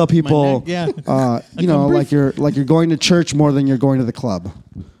always tell people, neck, yeah. like you're going to church more than you're going to the club.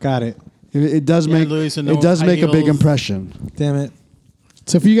 got it. It does Yeah, make Louis, and no it does high make a big heels. impression. Damn it.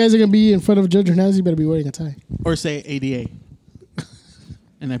 So if you guys are gonna be in front of Judge Hernandez, you better be wearing a tie. Or say ADA.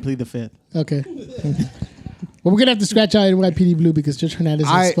 And I plead the fifth. Okay. Well, we're gonna have to scratch out NYPD Blue because Judge Hernandez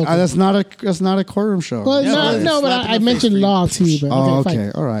has spoken. That's not a courtroom show. Well, Yeah, but no, but slap in I the mentioned face, law too. But Oh, okay, okay,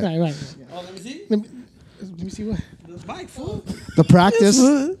 fine. all right. Right. Oh, let me see. Let me see what. The practice.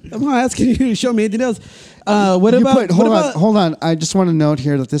 I'm not asking you to show me anything else. What You about? hold on. I just want to note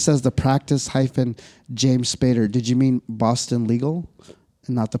here that this says the practice - James Spader. Did you mean Boston Legal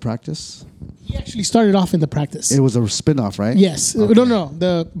and not the practice? He actually started off in the practice. It was a spin-off, right? Yes. Okay. No.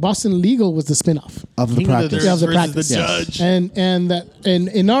 The Boston Legal was the spinoff. Of the King of the practice. Yeah, of the versus practice. the Yes. judge. And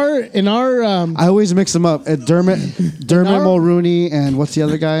in our I always mix them up. Dermot our- Mulrooney and what's the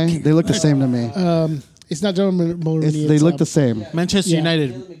other guy? They look the same to me. it's not John Mulrooney. They look the same. Manchester Yeah.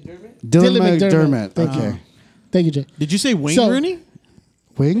 United. Dylan Dylan McDermott. Thank you. Okay. Thank you, Jay. Did you say Wayne So- Rooney?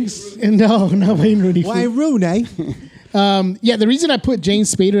 Wings? No, not Wayne Rooney. Why Rooney? Yeah, the reason I put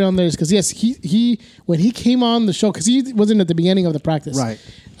James Spader on there is because yes, he when he came on the show because he wasn't at the beginning of the practice. Right.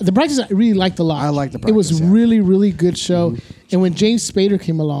 The practice I really liked a lot. I liked The It was Practice, yeah. really really good show, and when James Spader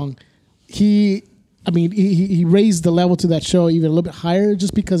came along, he raised the level to that show even a little bit higher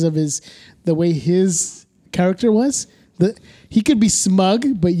just because of the way his character was. He could be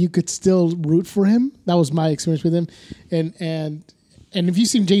smug, but you could still root for him. That was my experience with him, and if you've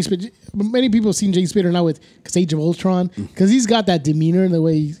seen James Spader, many people have seen James Spader now with Age of Ultron because he's got that demeanor and the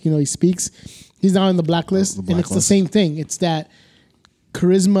way he speaks. He's not on the blacklist, and it's the same thing. It's that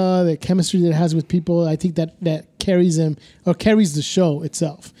charisma, the chemistry that it has with people. I think that carries him or carries the show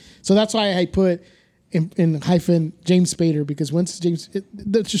itself. So that's why I put in hyphen James Spader, because once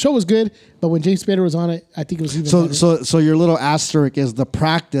the show was good, but when James Spader was on it, I think it was even better. So your little asterisk is the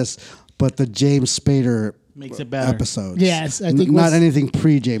practice, but the James Spader makes it better. Episodes. Yes, I think not anything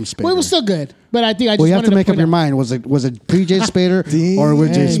pre James Spader. Well, it was still good, but I think I just you have to make up your mind. Was it pre James Spader or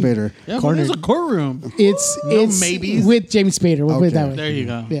with James Spader? Yeah, but it's a courtroom. It's maybes. with James Spader. We'll put it that way. There you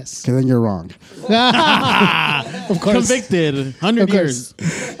go. Yes. Okay, then you're wrong. Of course. Convicted, 100 years,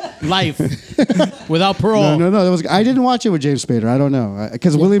 life, without parole. No. That was. I didn't watch it with James Spader. I don't know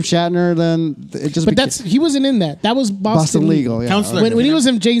because William Shatner. Then it just. But he wasn't in that. That was Boston Legal. Yeah. Counselor. When he was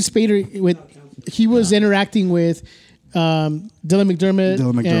in James Spader he was interacting with Dylan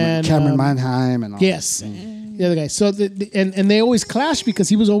McDermott, and Cameron Manheim, and all the other guy. So and they always clash because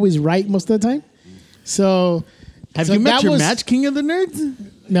he was always right most of the time. So have you met your match, King of the Nerds?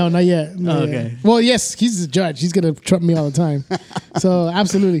 No, not yet. Okay. Well, yes, he's the judge. He's gonna trump me all the time. So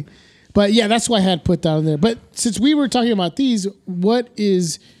absolutely. But yeah, that's why I had put that on there. But since we were talking about these, what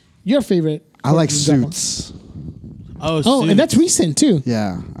is your favorite? I like Suits. Oh, Suits. And that's recent too.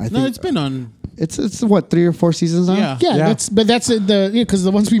 Yeah, I think it's been on. It's what 3 or 4 seasons now. Yeah. That's because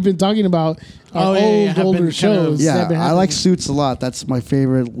the ones we've been talking about are older shows. Yeah, I like Suits a lot. That's my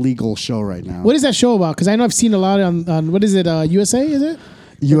favorite legal show right now. What is that show about? Because I know I've seen a lot on what is it? USA, is it?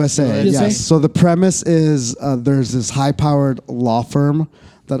 USA, yes. So the premise is there's this high-powered law firm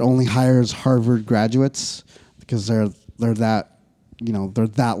that only hires Harvard graduates because they're that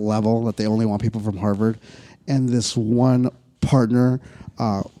level that they only want people from Harvard, and this one partner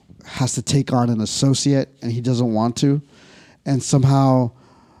has to take on an associate, and he doesn't want to, and somehow,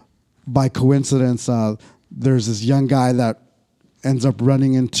 by coincidence, there's this young guy that ends up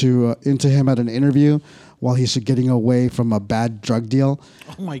running into him at an interview while he's getting away from a bad drug deal.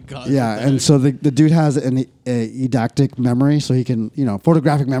 Oh my God! Yeah, and so the dude has an eidetic memory, so he can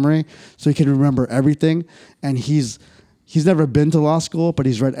photographic memory, so he can remember everything, and he's never been to law school, but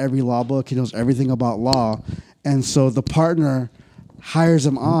he's read every law book. He knows everything about law, and so the partner hires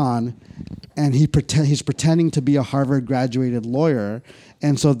him on, and he's pretending to be a Harvard graduated lawyer,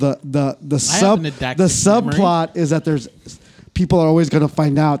 and so the subplot is that there's people are always going to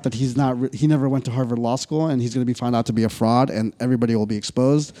find out that he never went to Harvard Law School, and he's going to be found out to be a fraud, and everybody will be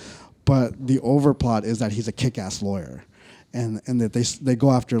exposed. But the overplot is that he's a kick-ass lawyer, and that they go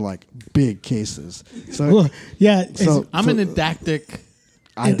after like big cases. So I'm an didactic.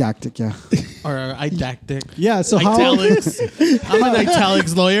 Didactic, yeah. Or didactic. Yeah, so italics. I'm an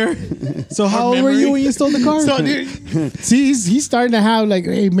italics lawyer. So how old were you when you stole the car? So, dude, see, he's starting to have like,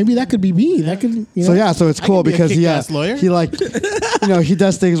 hey, maybe that could be me. That could, So it's cool because lawyer. he like, he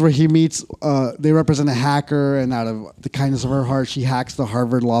does things where he meets. They represent a hacker, and out of the kindness of her heart, she hacks the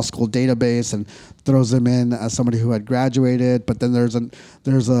Harvard Law School database and throws him in as somebody who had graduated. But then there's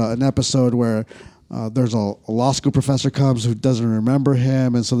an episode where. There's a law school professor comes who doesn't remember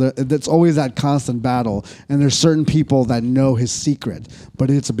him, and so it's always that constant battle. And there's certain people that know his secret, but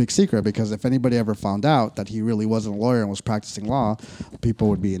it's a big secret because if anybody ever found out that he really wasn't a lawyer and was practicing law, people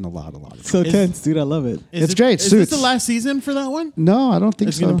would be in a lot of trouble. So tense, dude. I love it. It's great. Is this the last season for that one? No, I don't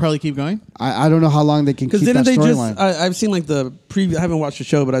think so. It's going to probably keep going? I don't know how long they can keep that storyline. I've seen like the preview. I haven't watched the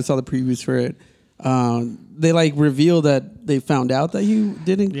show, but I saw the previews for it. They like reveal that they found out that you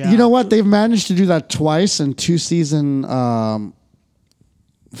didn't. Yeah. You know what? They've managed to do that twice in 2 season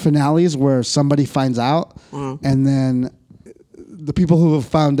finales where somebody finds out, and then the people who have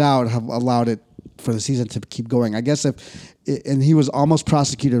found out have allowed it for the season to keep going. I guess and he was almost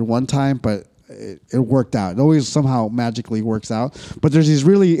prosecuted one time, but it worked out. It always somehow magically works out. But there's these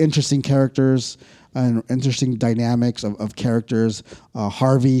really interesting characters and interesting dynamics of characters.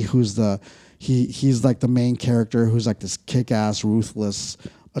 Harvey, who's he's like the main character who's like this kick-ass, ruthless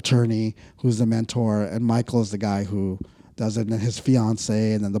attorney who's the mentor, and Michael is the guy who does it, and then his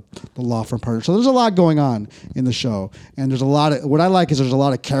fiance, and then the law firm partner. So there's a lot going on in the show, and there's a lot of what I like is there's a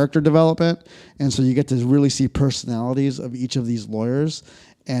lot of character development, and so you get to really see personalities of each of these lawyers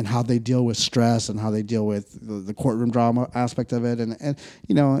and how they deal with stress and how they deal with the courtroom drama aspect of it, and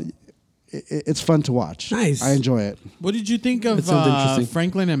it's fun to watch. Nice, I enjoy it. What did you think of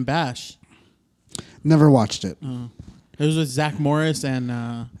Franklin and Bash? Never watched it. It was with Zach Morris and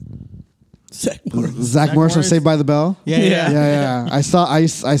Zach Morris from Saved by the Bell. Yeah. I saw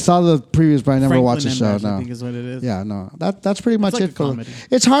the previews, but I never watched the show. Bash, I think is what it is. Yeah, no, that's pretty much like it.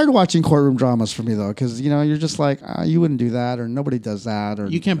 It's hard watching courtroom dramas for me though, because you're just like you wouldn't do that, or nobody does that, or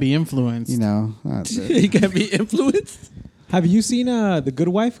you can't be influenced. That's it. You can't be influenced. Have you seen The Good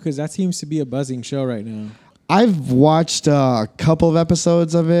Wife? Because that seems to be a buzzing show right now. I've watched a couple of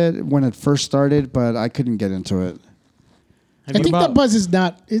episodes of it when it first started, but I couldn't get into it. I think that buzz is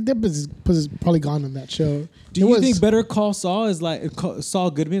not. That buzz is probably gone on that show. Do you think Better Call Saul is like Saul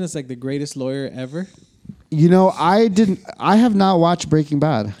Goodman is like the greatest lawyer ever? You know, I have not watched Breaking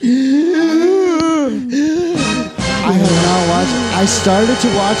Bad. I have not watched it. I started to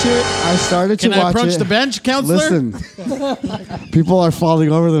watch it. Can I approach the bench, counselor? Listen, people are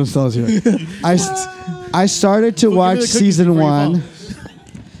falling over themselves here. I started to watch season 1.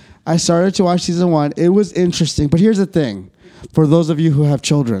 I started to watch season 1. It was interesting, but here's the thing. For those of you who have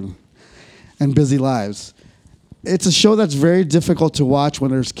children and busy lives, it's a show that's very difficult to watch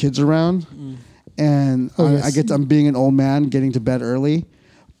when there's kids around. And I'm being an old man getting to bed early,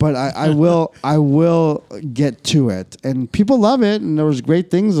 but I will get to it. And people love it, and there was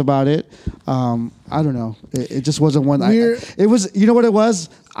great things about it. I don't know. It just wasn't one. It was. You know what it was?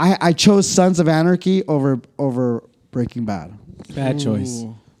 I chose Sons of Anarchy over Breaking Bad. Bad choice.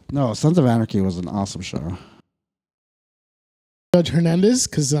 No, Sons of Anarchy was an awesome show. Judge Hernandez,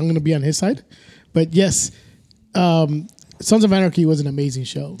 because I'm going to be on his side. But yes, Sons of Anarchy was an amazing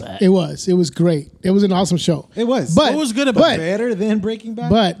show. It was great. It was an awesome show. It was. But what was good about it? Better than Breaking Bad?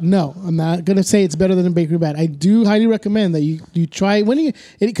 But no, I'm not going to say it's better than Breaking Bad. I do highly recommend that you try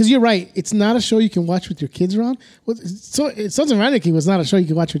because you're right. It's not a show you can watch with your kids around. Sons of Anarchy was not a show you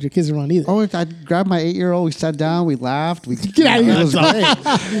can watch with your kids around either. Oh, I grabbed my 8-year-old. We sat down. We laughed. Get out of here. It was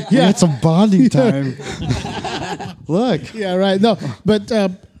great. We had some bonding time. Look. Yeah, right. No, but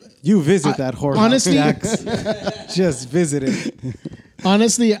you visit that whorehouse. Honestly, just visit it.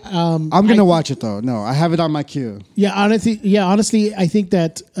 Honestly, I'm gonna watch it though. No, I have it on my queue. Yeah, honestly, I think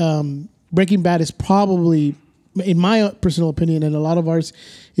that Breaking Bad is probably, in my personal opinion, and a lot of ours,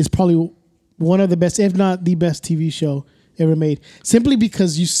 is probably one of the best, if not the best, TV show ever made. Simply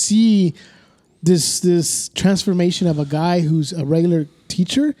because you see this transformation of a guy who's a regular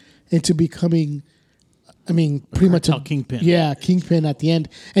teacher into becoming, pretty much a kingpin. Yeah, kingpin at the end,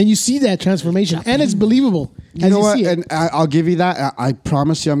 and you see that transformation, and it's believable. You know what? And I'll give you that. I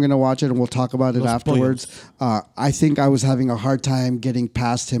promise you, I'm going to watch it, and we'll talk about it afterwards. I think I was having a hard time getting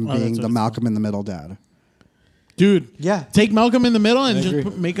past him being the Malcolm in the Middle dad. Dude, yeah, take Malcolm in the Middle and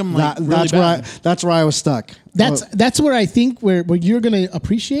just make him like really bad. That's where I was stuck. That's where I think where you're going to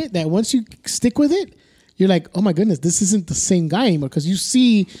appreciate that once you stick with it. You're like, oh my goodness, this isn't the same guy anymore, because you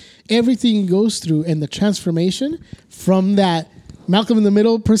see everything he goes through and the transformation from that Malcolm in the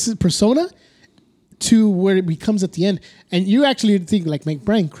Middle persona to where it becomes at the end. And you actually think like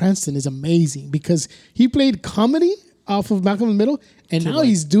Bryan Cranston is amazing because he played comedy off of Malcolm in the Middle, and now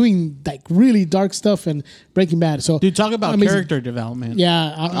he's doing like really dark stuff and Breaking Bad. So, dude, talk about character development.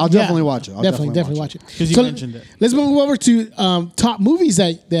 Yeah, I'll definitely watch it. I'll definitely watch it because you mentioned it. Let's move over to top movies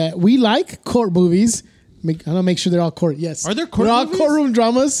that we like, court movies. I'm gonna make sure they're all court. Yes, are there court? They're all movies? courtroom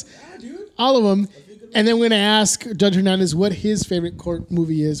dramas. Yeah, dude. All of them. And then we're gonna ask Judge Hernandez what his favorite court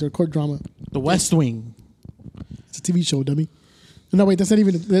movie is or court drama. The West Wing. It's a TV show, dummy. No, wait, that's not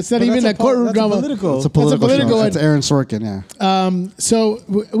even a courtroom drama. It's a political show. It's Aaron Sorkin. Yeah. So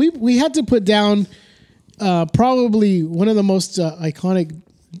we had to put down probably one of the most iconic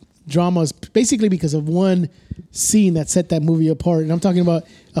dramas, basically because of one scene that set that movie apart, and I'm talking about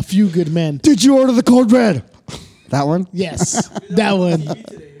A Few Good Men. Did you order the cold red? That one? Yes, that one.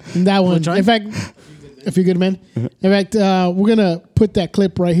 That one. In fact, A Few Good Men. In fact, we're gonna put that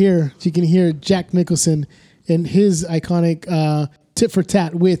clip right here so you can hear Jack Nicholson and his iconic tit for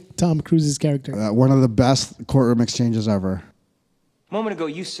tat with Tom Cruise's character. One of the best courtroom exchanges ever. A moment ago,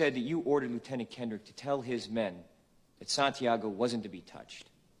 you said that you ordered Lieutenant Kendrick to tell his men that Santiago wasn't to be touched.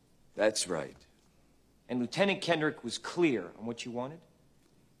 That's right. And Lieutenant Kendrick was clear on what you wanted?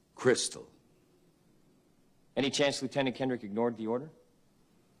 Crystal. Any chance Lieutenant Kendrick ignored the order?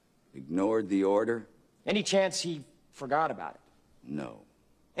 Ignored the order? Any chance he forgot about it? No.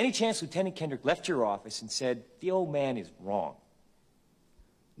 Any chance Lieutenant Kendrick left your office and said, the old man is wrong?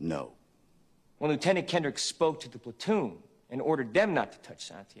 No. When Lieutenant Kendrick spoke to the platoon and ordered them not to touch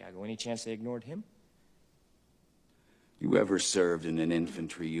Santiago, any chance they ignored him? You ever served in an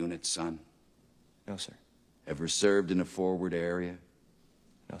infantry unit, son? No, sir. Ever served in a forward area?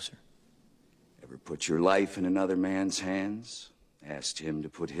 No, sir. Ever put your life in another man's hands? Asked him to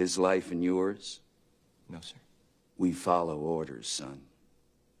put his life in yours? No, sir. We follow orders, son.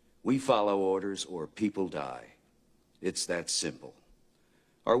 We follow orders or people die. It's that simple.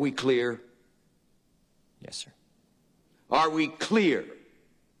 Are we clear? Yes, sir. Are we clear?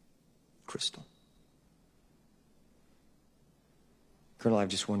 Crystal. Colonel, I have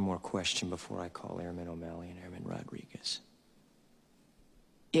just one more question before I call Airman O'Malley and Airman Rodriguez.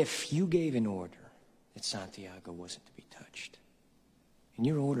 If you gave an order that Santiago wasn't to be touched, and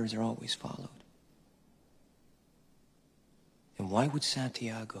your orders are always followed, then why would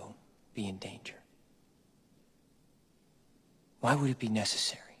Santiago be in danger? Why would it be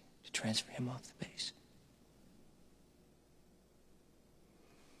necessary to transfer him off the base?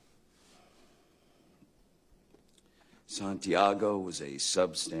 Santiago was a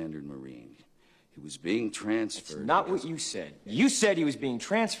substandard Marine. He was being transferred. That's not what you said. You said he was being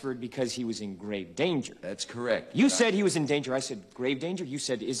transferred because he was in grave danger. That's correct. You said he was in danger. I said grave danger. You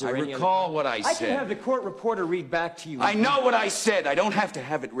said, is there any recall other... what I I said. can have the court reporter read back to you. I know what I said. I don't have to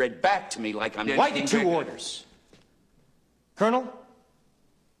have it read back to me like I'm... Why the two orders? Colonel?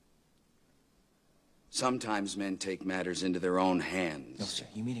 Sometimes men take matters into their own hands. No, sir.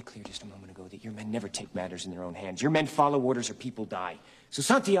 You made it clear just a moment ago that your men never take matters in their own hands. Your men follow orders or people die. So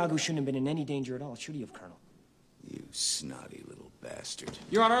Santiago shouldn't have been in any danger at all, should he have, Colonel? You snotty little bastard.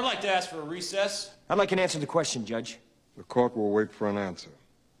 Your Honor, I'd like to ask for a recess. I'd like an answer to the question, Judge. The court will wait for an answer.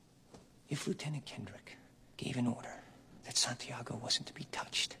 If Lieutenant Kendrick gave an order that Santiago wasn't to be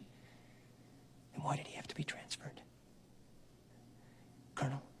touched, then why did he have to be transferred?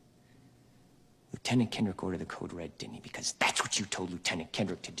 Colonel? Lieutenant Kendrick ordered the code red, didn't he? Because that's what you told Lieutenant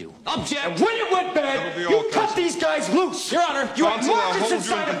Kendrick to do. Object! And when it went bad, you cut these guys loose! Your Honor! You had Counsel, I'll markets hold you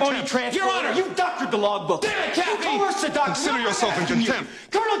inside in a phony contempt. transfer. Your Honor! You doctored the logbook. Damn it, Captain! You coerced the doctor. Consider I'm yourself in asking you. contempt.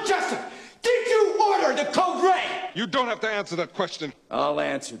 Colonel Jessup, did you order the code red? You don't have to answer that question. I'll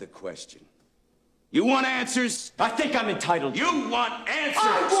answer the question. You want answers? I think I'm entitled. You want answers?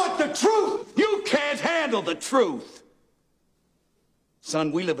 I want the truth! You can't handle the truth.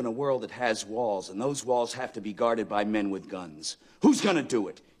 Son, we live in a world that has walls, and those walls have to be guarded by men with guns. Who's gonna do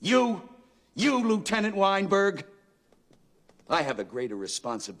it? You? You, Lieutenant Weinberg? I have a greater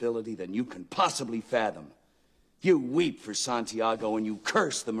responsibility than you can possibly fathom. You weep for Santiago and you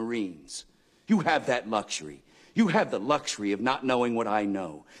curse the Marines. You have that luxury. You have the luxury of not knowing what I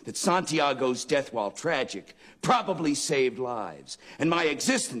know, that Santiago's death, while tragic, probably saved lives, and my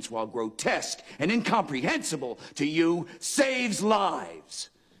existence, while grotesque and incomprehensible to you, saves lives.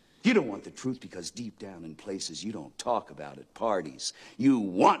 You don't want the truth because deep down in places you don't talk about at parties, you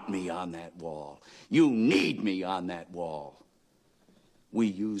want me on that wall. You need me on that wall. We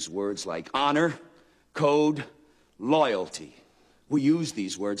use words like honor, code, loyalty. We use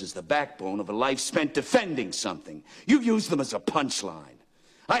these words as the backbone of a life spent defending something. You use them as a punchline.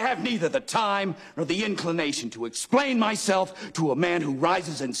 I have neither the time nor the inclination to explain myself to a man who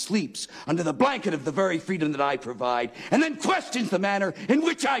rises and sleeps under the blanket of the very freedom that I provide and then questions the manner in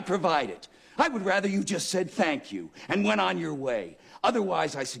which I provide it. I would rather you just said thank you and went on your way.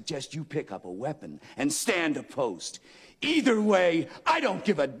 Otherwise, I suggest you pick up a weapon and stand a post. Either way, I don't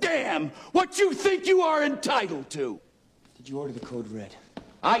give a damn what you think you are entitled to. Did you order the code red?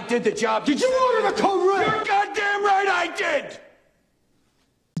 I did the job. Did you order the code red? You're goddamn right I did.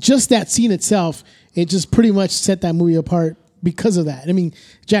 Just that scene itself, it just pretty much set that movie apart because of that. I mean,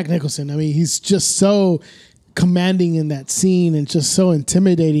 Jack Nicholson, he's just so commanding in that scene and just so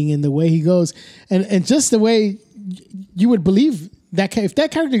intimidating in the way he goes. And just the way you would believe that if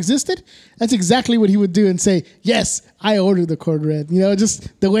that character existed, that's exactly what he would do and say, yes, I ordered the code red.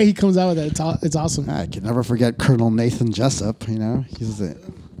 Just the way he comes out with it, it's awesome. I can never forget Colonel Nathan Jessup. He's the...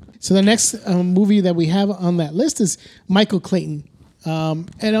 So the next movie that we have on that list is Michael Clayton.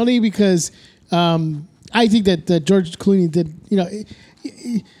 And only because I think that George Clooney did,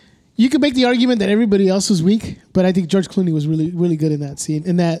 you could make the argument that everybody else was weak, but I think George Clooney was really, really good in that scene,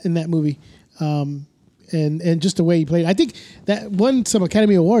 in that movie. And just the way he played. I think that won some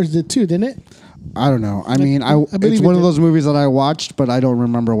Academy Awards too, didn't it? I don't know. It's one of those movies that I watched, but I don't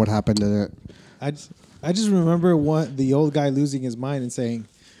remember what happened in it. I just remember the old guy losing his mind and saying,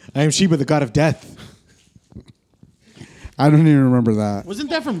 "I am Sheba, the god of death." I don't even remember that. Wasn't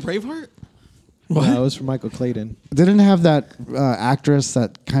that from Braveheart? What? No, it was from Michael Clayton. Didn't have that actress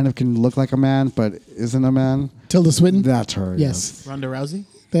that kind of can look like a man but isn't a man? Tilda Swinton. That's her. Yes. Ronda Rousey.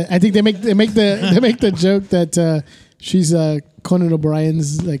 I think they make the joke that she's Conan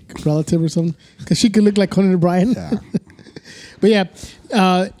O'Brien's relative or something because she could look like Conan O'Brien. Yeah. But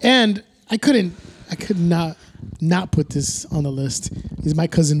yeah, and I could not put this on the list. Is My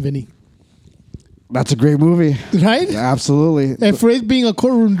Cousin Vinny. That's a great movie, right? Yeah, absolutely. And for it being a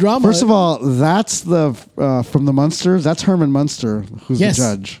courtroom drama, first of all, that's the from the Munsters. That's Herman Munster, who's the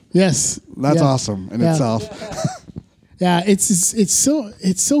judge. Yes, that's awesome in itself. Yeah, it's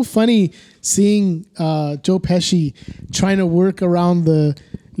so funny seeing Joe Pesci trying to work around the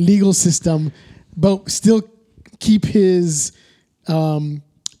legal system, but still keep his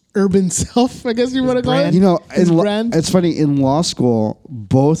urban self, I guess you want to call it. You know, brand. it's funny. In law school,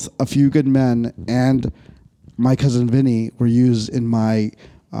 both A Few Good Men and My Cousin Vinny were used in my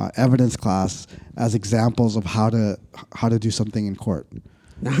evidence class as examples of how to do something in court.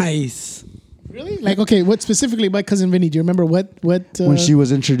 Nice. Really? Like, okay, what specifically My Cousin Vinny? Do you remember what? When she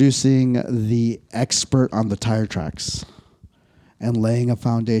was introducing the expert on the tire tracks and laying a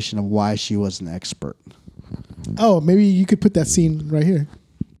foundation of why she was an expert. Oh, maybe you could put that scene right here.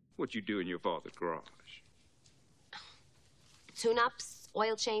 What you do in your father's garage? Tune-ups,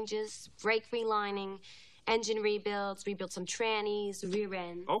 oil changes, brake relining, engine rebuilds, rebuild some trannies, rear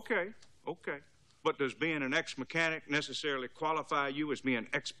end. Okay. But does being an ex-mechanic necessarily qualify you as being an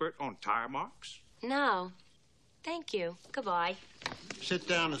expert on tire marks? No. Thank you. Goodbye. Sit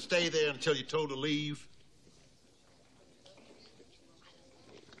down and stay there until you're told to leave.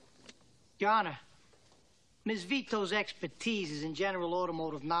 Your Honor, Ms. Vito's expertise is in general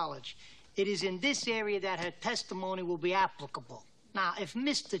automotive knowledge. It is in this area that her testimony will be applicable. Now, if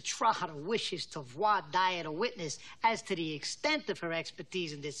Mr. Trotter wishes to voir dire a witness as to the extent of her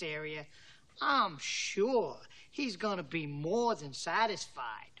expertise in this area, I'm sure he's going to be more than satisfied.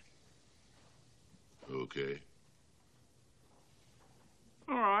 Okay.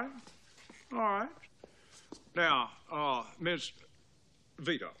 All right. Now, Ms.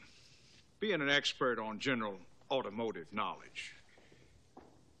 Vito, being an expert on general automotive knowledge,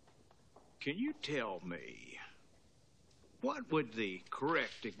 can you tell me what would the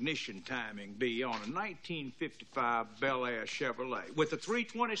correct ignition timing be on a 1955 Bel Air Chevrolet with a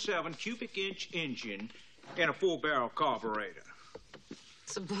 327 cubic inch engine and a 4-barrel carburetor?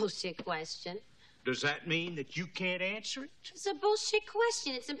 It's a bullshit question. Does that mean that you can't answer it? It's a bullshit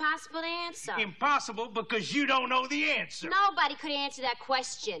question. It's impossible to answer. Impossible because you don't know the answer. Nobody could answer that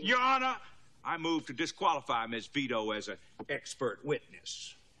question. Your Honor, I move to disqualify Ms. Vito as an expert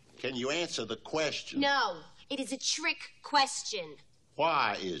witness. Can you answer the question? No, it is a trick question.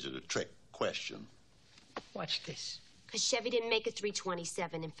 Why is it a trick question? Watch this. Because Chevy didn't make a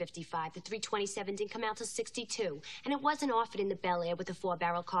 327 in 55. The 327 didn't come out till 62. And it wasn't offered in the Bel Air with a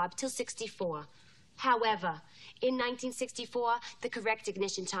 4-barrel carb till 64. However, in 1964, the correct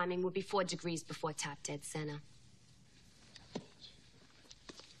ignition timing would be 4 degrees before top dead center.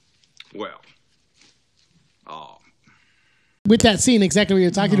 Well, With that scene, exactly what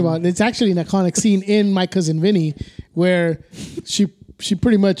you're talking about. It's actually an iconic scene in My Cousin Vinny where she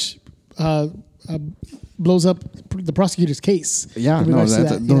pretty much blows up the prosecutor's case. Yeah, no,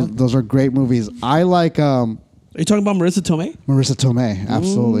 those are great movies. I like. Are you talking about Marissa Tomei? Marissa Tomei,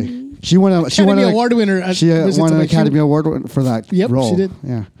 absolutely. She won an award winner. She won an Academy Award for that role. She did.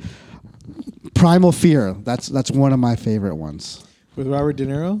 Yeah. Primal Fear. That's one of my favorite ones. With Robert De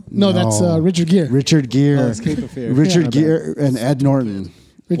Niro? No, that's Richard Gere. Richard Gere. Oh, Escape of Fear. Richard Gere and Ed Norton.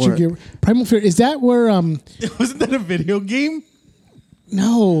 Richard Gere. Primal Fear. Is that where? Wasn't that a video game?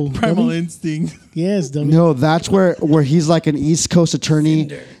 No. Primal Instinct. Yes, dummy. No, that's where he's like an East Coast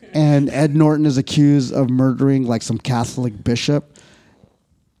attorney, and Ed Norton is accused of murdering like some Catholic bishop,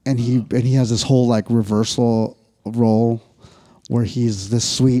 and he has this whole like reversal role where he's this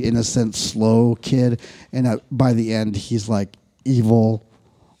sweet, innocent, slow kid, and by the end he's like evil.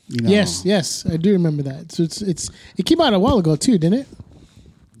 You know. Yes, I do remember that. So it came out a while ago too, didn't it?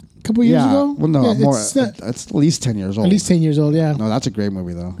 A couple years ago? Well, no, more. It's at least 10 years old. At least 10 years old, yeah. No, that's a great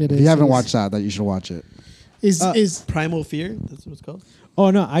movie though. If you haven't watched that, you should watch it. Is Primal Fear? That's what it's called.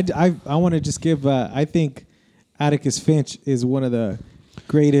 Oh no, I want to just give. I think Atticus Finch is one of the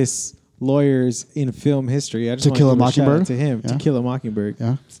greatest lawyers in film history. I just To Kill a want to give a shout Mockingbird? out to him. Yeah. To Kill a Mockingbird.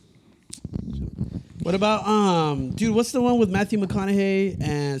 Yeah. What about dude? What's the one with Matthew McConaughey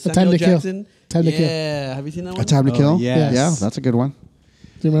and Time Samuel to Kill. Jackson? Time to Kill. Yeah, have you seen that one? A Time to Kill? yes. Yeah, that's a good one.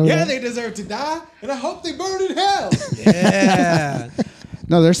 Do you remember that? they deserve to die, and I hope they burn in hell. Yeah.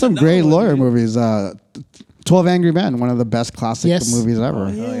 No, there's some great lawyer movies. 12 Angry Men, one of the best classic movies ever. Oh,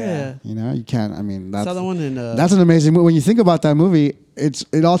 yeah. You know, you can't. I mean, that's Saw that one in. that's an amazing movie. When you think about that movie,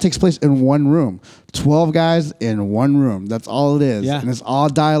 it all takes place in one room. 12 guys in one room. That's all it is. Yeah. And it's all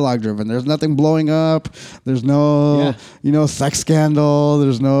dialogue driven. There's nothing blowing up. There's no, sex scandal.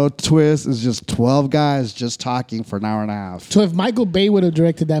 There's no twist. It's just 12 guys just talking for an hour and a half. So if Michael Bay would have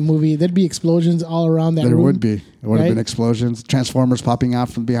directed that movie, there'd be explosions all around that room. There would be. It would have right? been explosions. Transformers popping out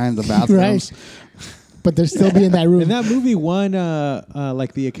from behind the bathrooms. But they'd still be in that room. And that movie won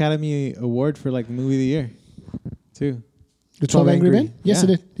like the Academy Award for like movie of the year, too. The 12 Angry Men? Yes, Yeah. it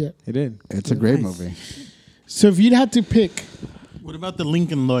did. Yeah. It did. It's a great movie. So if you'd had to pick, What about the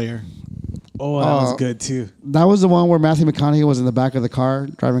Lincoln Lawyer? Oh, that was good too. That was the one where Matthew McConaughey was in the back of the car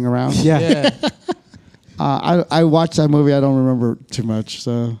driving around. Yeah. I watched that movie. I don't remember too much.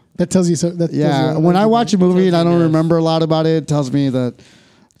 So that tells you so. When I watch a movie and I don't remember a lot about it, it tells me that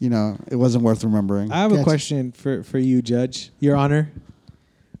it wasn't worth remembering. I have a question for you, Judge, Your Honor.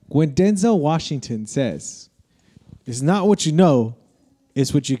 When Denzel Washington says, "It's not what you know,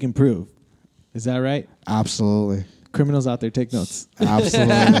 it's what you can prove," is that right? Absolutely. Criminals out there, take notes.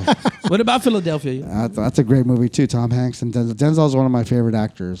 Absolutely. What about Philadelphia? That's a great movie too. Tom Hanks and Denzel is one of my favorite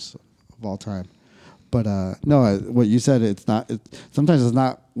actors of all time. But no, what you said, it's not. Sometimes it's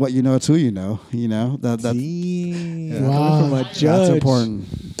not what you know; it's who you know. That's wow. From a judge. That's important.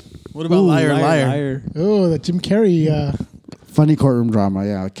 What about liar? Oh, the Jim Carrey. Funny courtroom drama.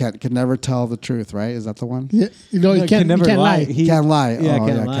 Yeah, can never tell the truth. Right? Is that the one? Yeah, you can't lie. Can't lie.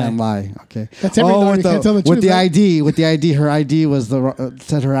 Can't lie. Okay. That's every lawyer. You can't tell the truth. With the ID, her ID was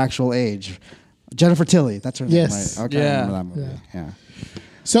said her actual age. Jennifer Tilly. That's her name, right? Okay, I remember that movie. Yeah.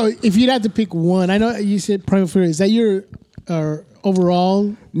 So if you'd have to pick one, I know you said Prime Fury. Is that your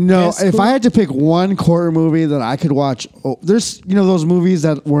overall? No, if I had to pick one courtroom movie that I could watch, there's those movies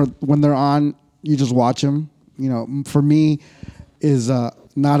that when they're on, you just watch them. For me, is not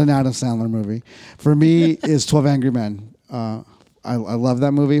an Adam Sandler movie. For me, is 12 Angry Men. I love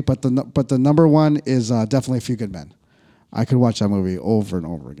that movie, but the number one is definitely A Few Good Men. I could watch that movie over and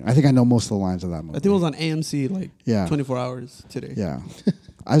over again. I think I know most of the lines of that movie. I think it was on AMC 24 hours today. Yeah.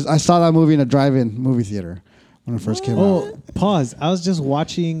 I saw that movie in a drive-in movie theater when it first came out. Oh, pause. I was just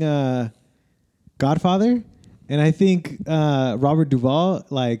watching Godfather, and I think Robert Duvall,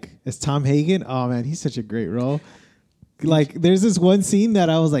 as Tom Hagen, oh man, he's such a great role. There's this one scene that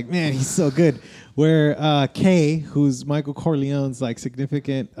I was like, man, he's so good, where Kay, who's Michael Corleone's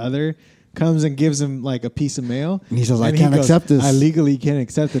significant other, comes and gives him a piece of mail. And he says, I can't accept this. I legally can't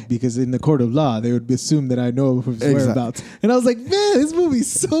accept it because in the court of law, they would assume that I know of his whereabouts. And I was like, man, this movie's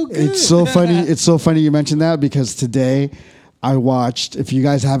so good. It's so funny. It's so funny you mentioned that because today I watched, if you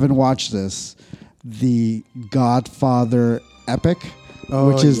guys haven't watched this, the Godfather epic,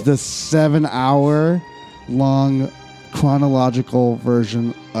 which is the 7-hour long chronological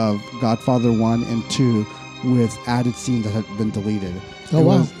version of Godfather 1 and 2 with added scenes that had been deleted. Oh,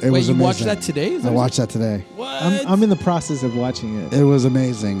 wow. It was you amazing. watched that today? I watched that today. What? I'm in the process of watching it. It was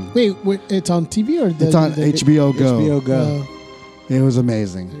amazing. Wait, it's on TV or it's on HBO Go. HBO Go. It was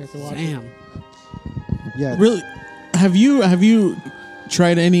amazing. Damn. Yeah. Really? Have you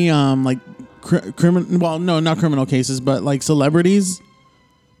tried any criminal? Well, no, not criminal cases, but celebrities.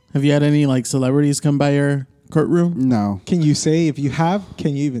 Have you had any celebrities come by your courtroom? No. Can you say if you have?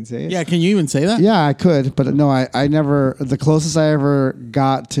 Can you even say it? Yeah. Can you even say that? Yeah, I could, but no, I never. The closest I ever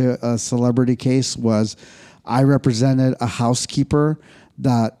got to a celebrity case was I represented a housekeeper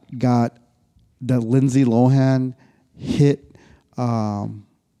that Lindsay Lohan hit.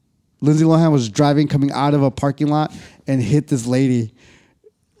 Lindsay Lohan was driving, coming out of a parking lot, and hit this lady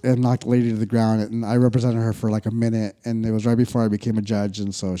and knocked the lady to the ground. And I represented her for a minute, and it was right before I became a judge,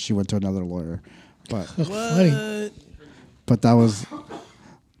 and so she went to another lawyer. But that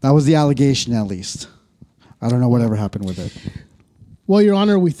was the allegation, at least. I don't know whatever happened with it. Well, Your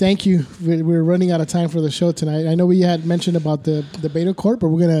Honor, we thank you. We're running out of time for the show tonight. I know we had mentioned about the beta court, but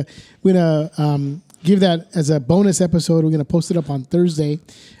we're gonna give that as a bonus episode. We're gonna post it up on Thursday.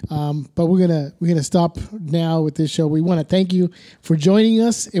 But we're gonna stop now with this show. We want to thank you for joining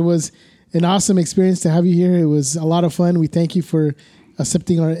us. It was an awesome experience to have you here. It was a lot of fun. We thank you for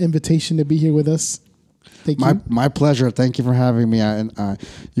accepting our invitation to be here with us. Thank you. My pleasure. Thank you for having me.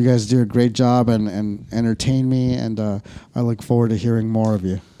 You guys do a great job and entertain me, and I look forward to hearing more of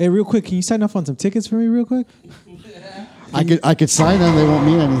you. Hey, real quick, can you sign off on some tickets for me real quick? I could sign them. They won't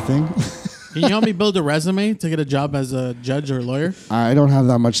mean anything. Can you help me build a resume to get a job as a judge or a lawyer? I don't have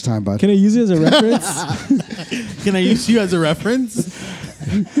that much time, bud. Can I use it as a reference? Can I use you as a reference?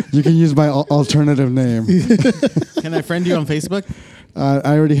 You can use my alternative name. Can I friend you on Facebook?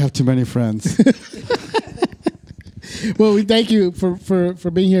 I already have too many friends. Well, we thank you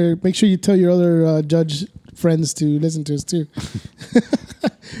for being here. Make sure you tell your other judge friends to listen to us too.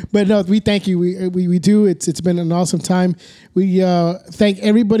 But no, we thank you. We do. It's been an awesome time. We thank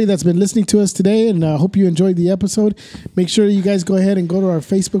everybody that's been listening to us today, and hope you enjoyed the episode. Make sure you guys go ahead and go to our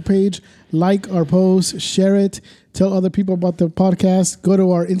Facebook page, like our post, share it, tell other people about the podcast. Go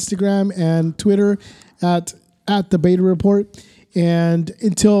to our Instagram and Twitter at the Beta Report. And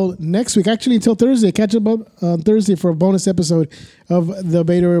until next week, actually until Thursday, catch up on Thursday for a bonus episode of the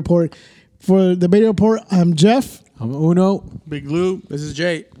Beta Report. For the Beta Report, I'm Jeff. I'm Uno. Big Lou. This is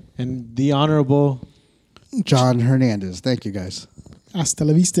Jay. And the Honorable John Hernandez. Thank you, guys. Hasta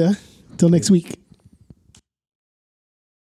la vista. Till next week.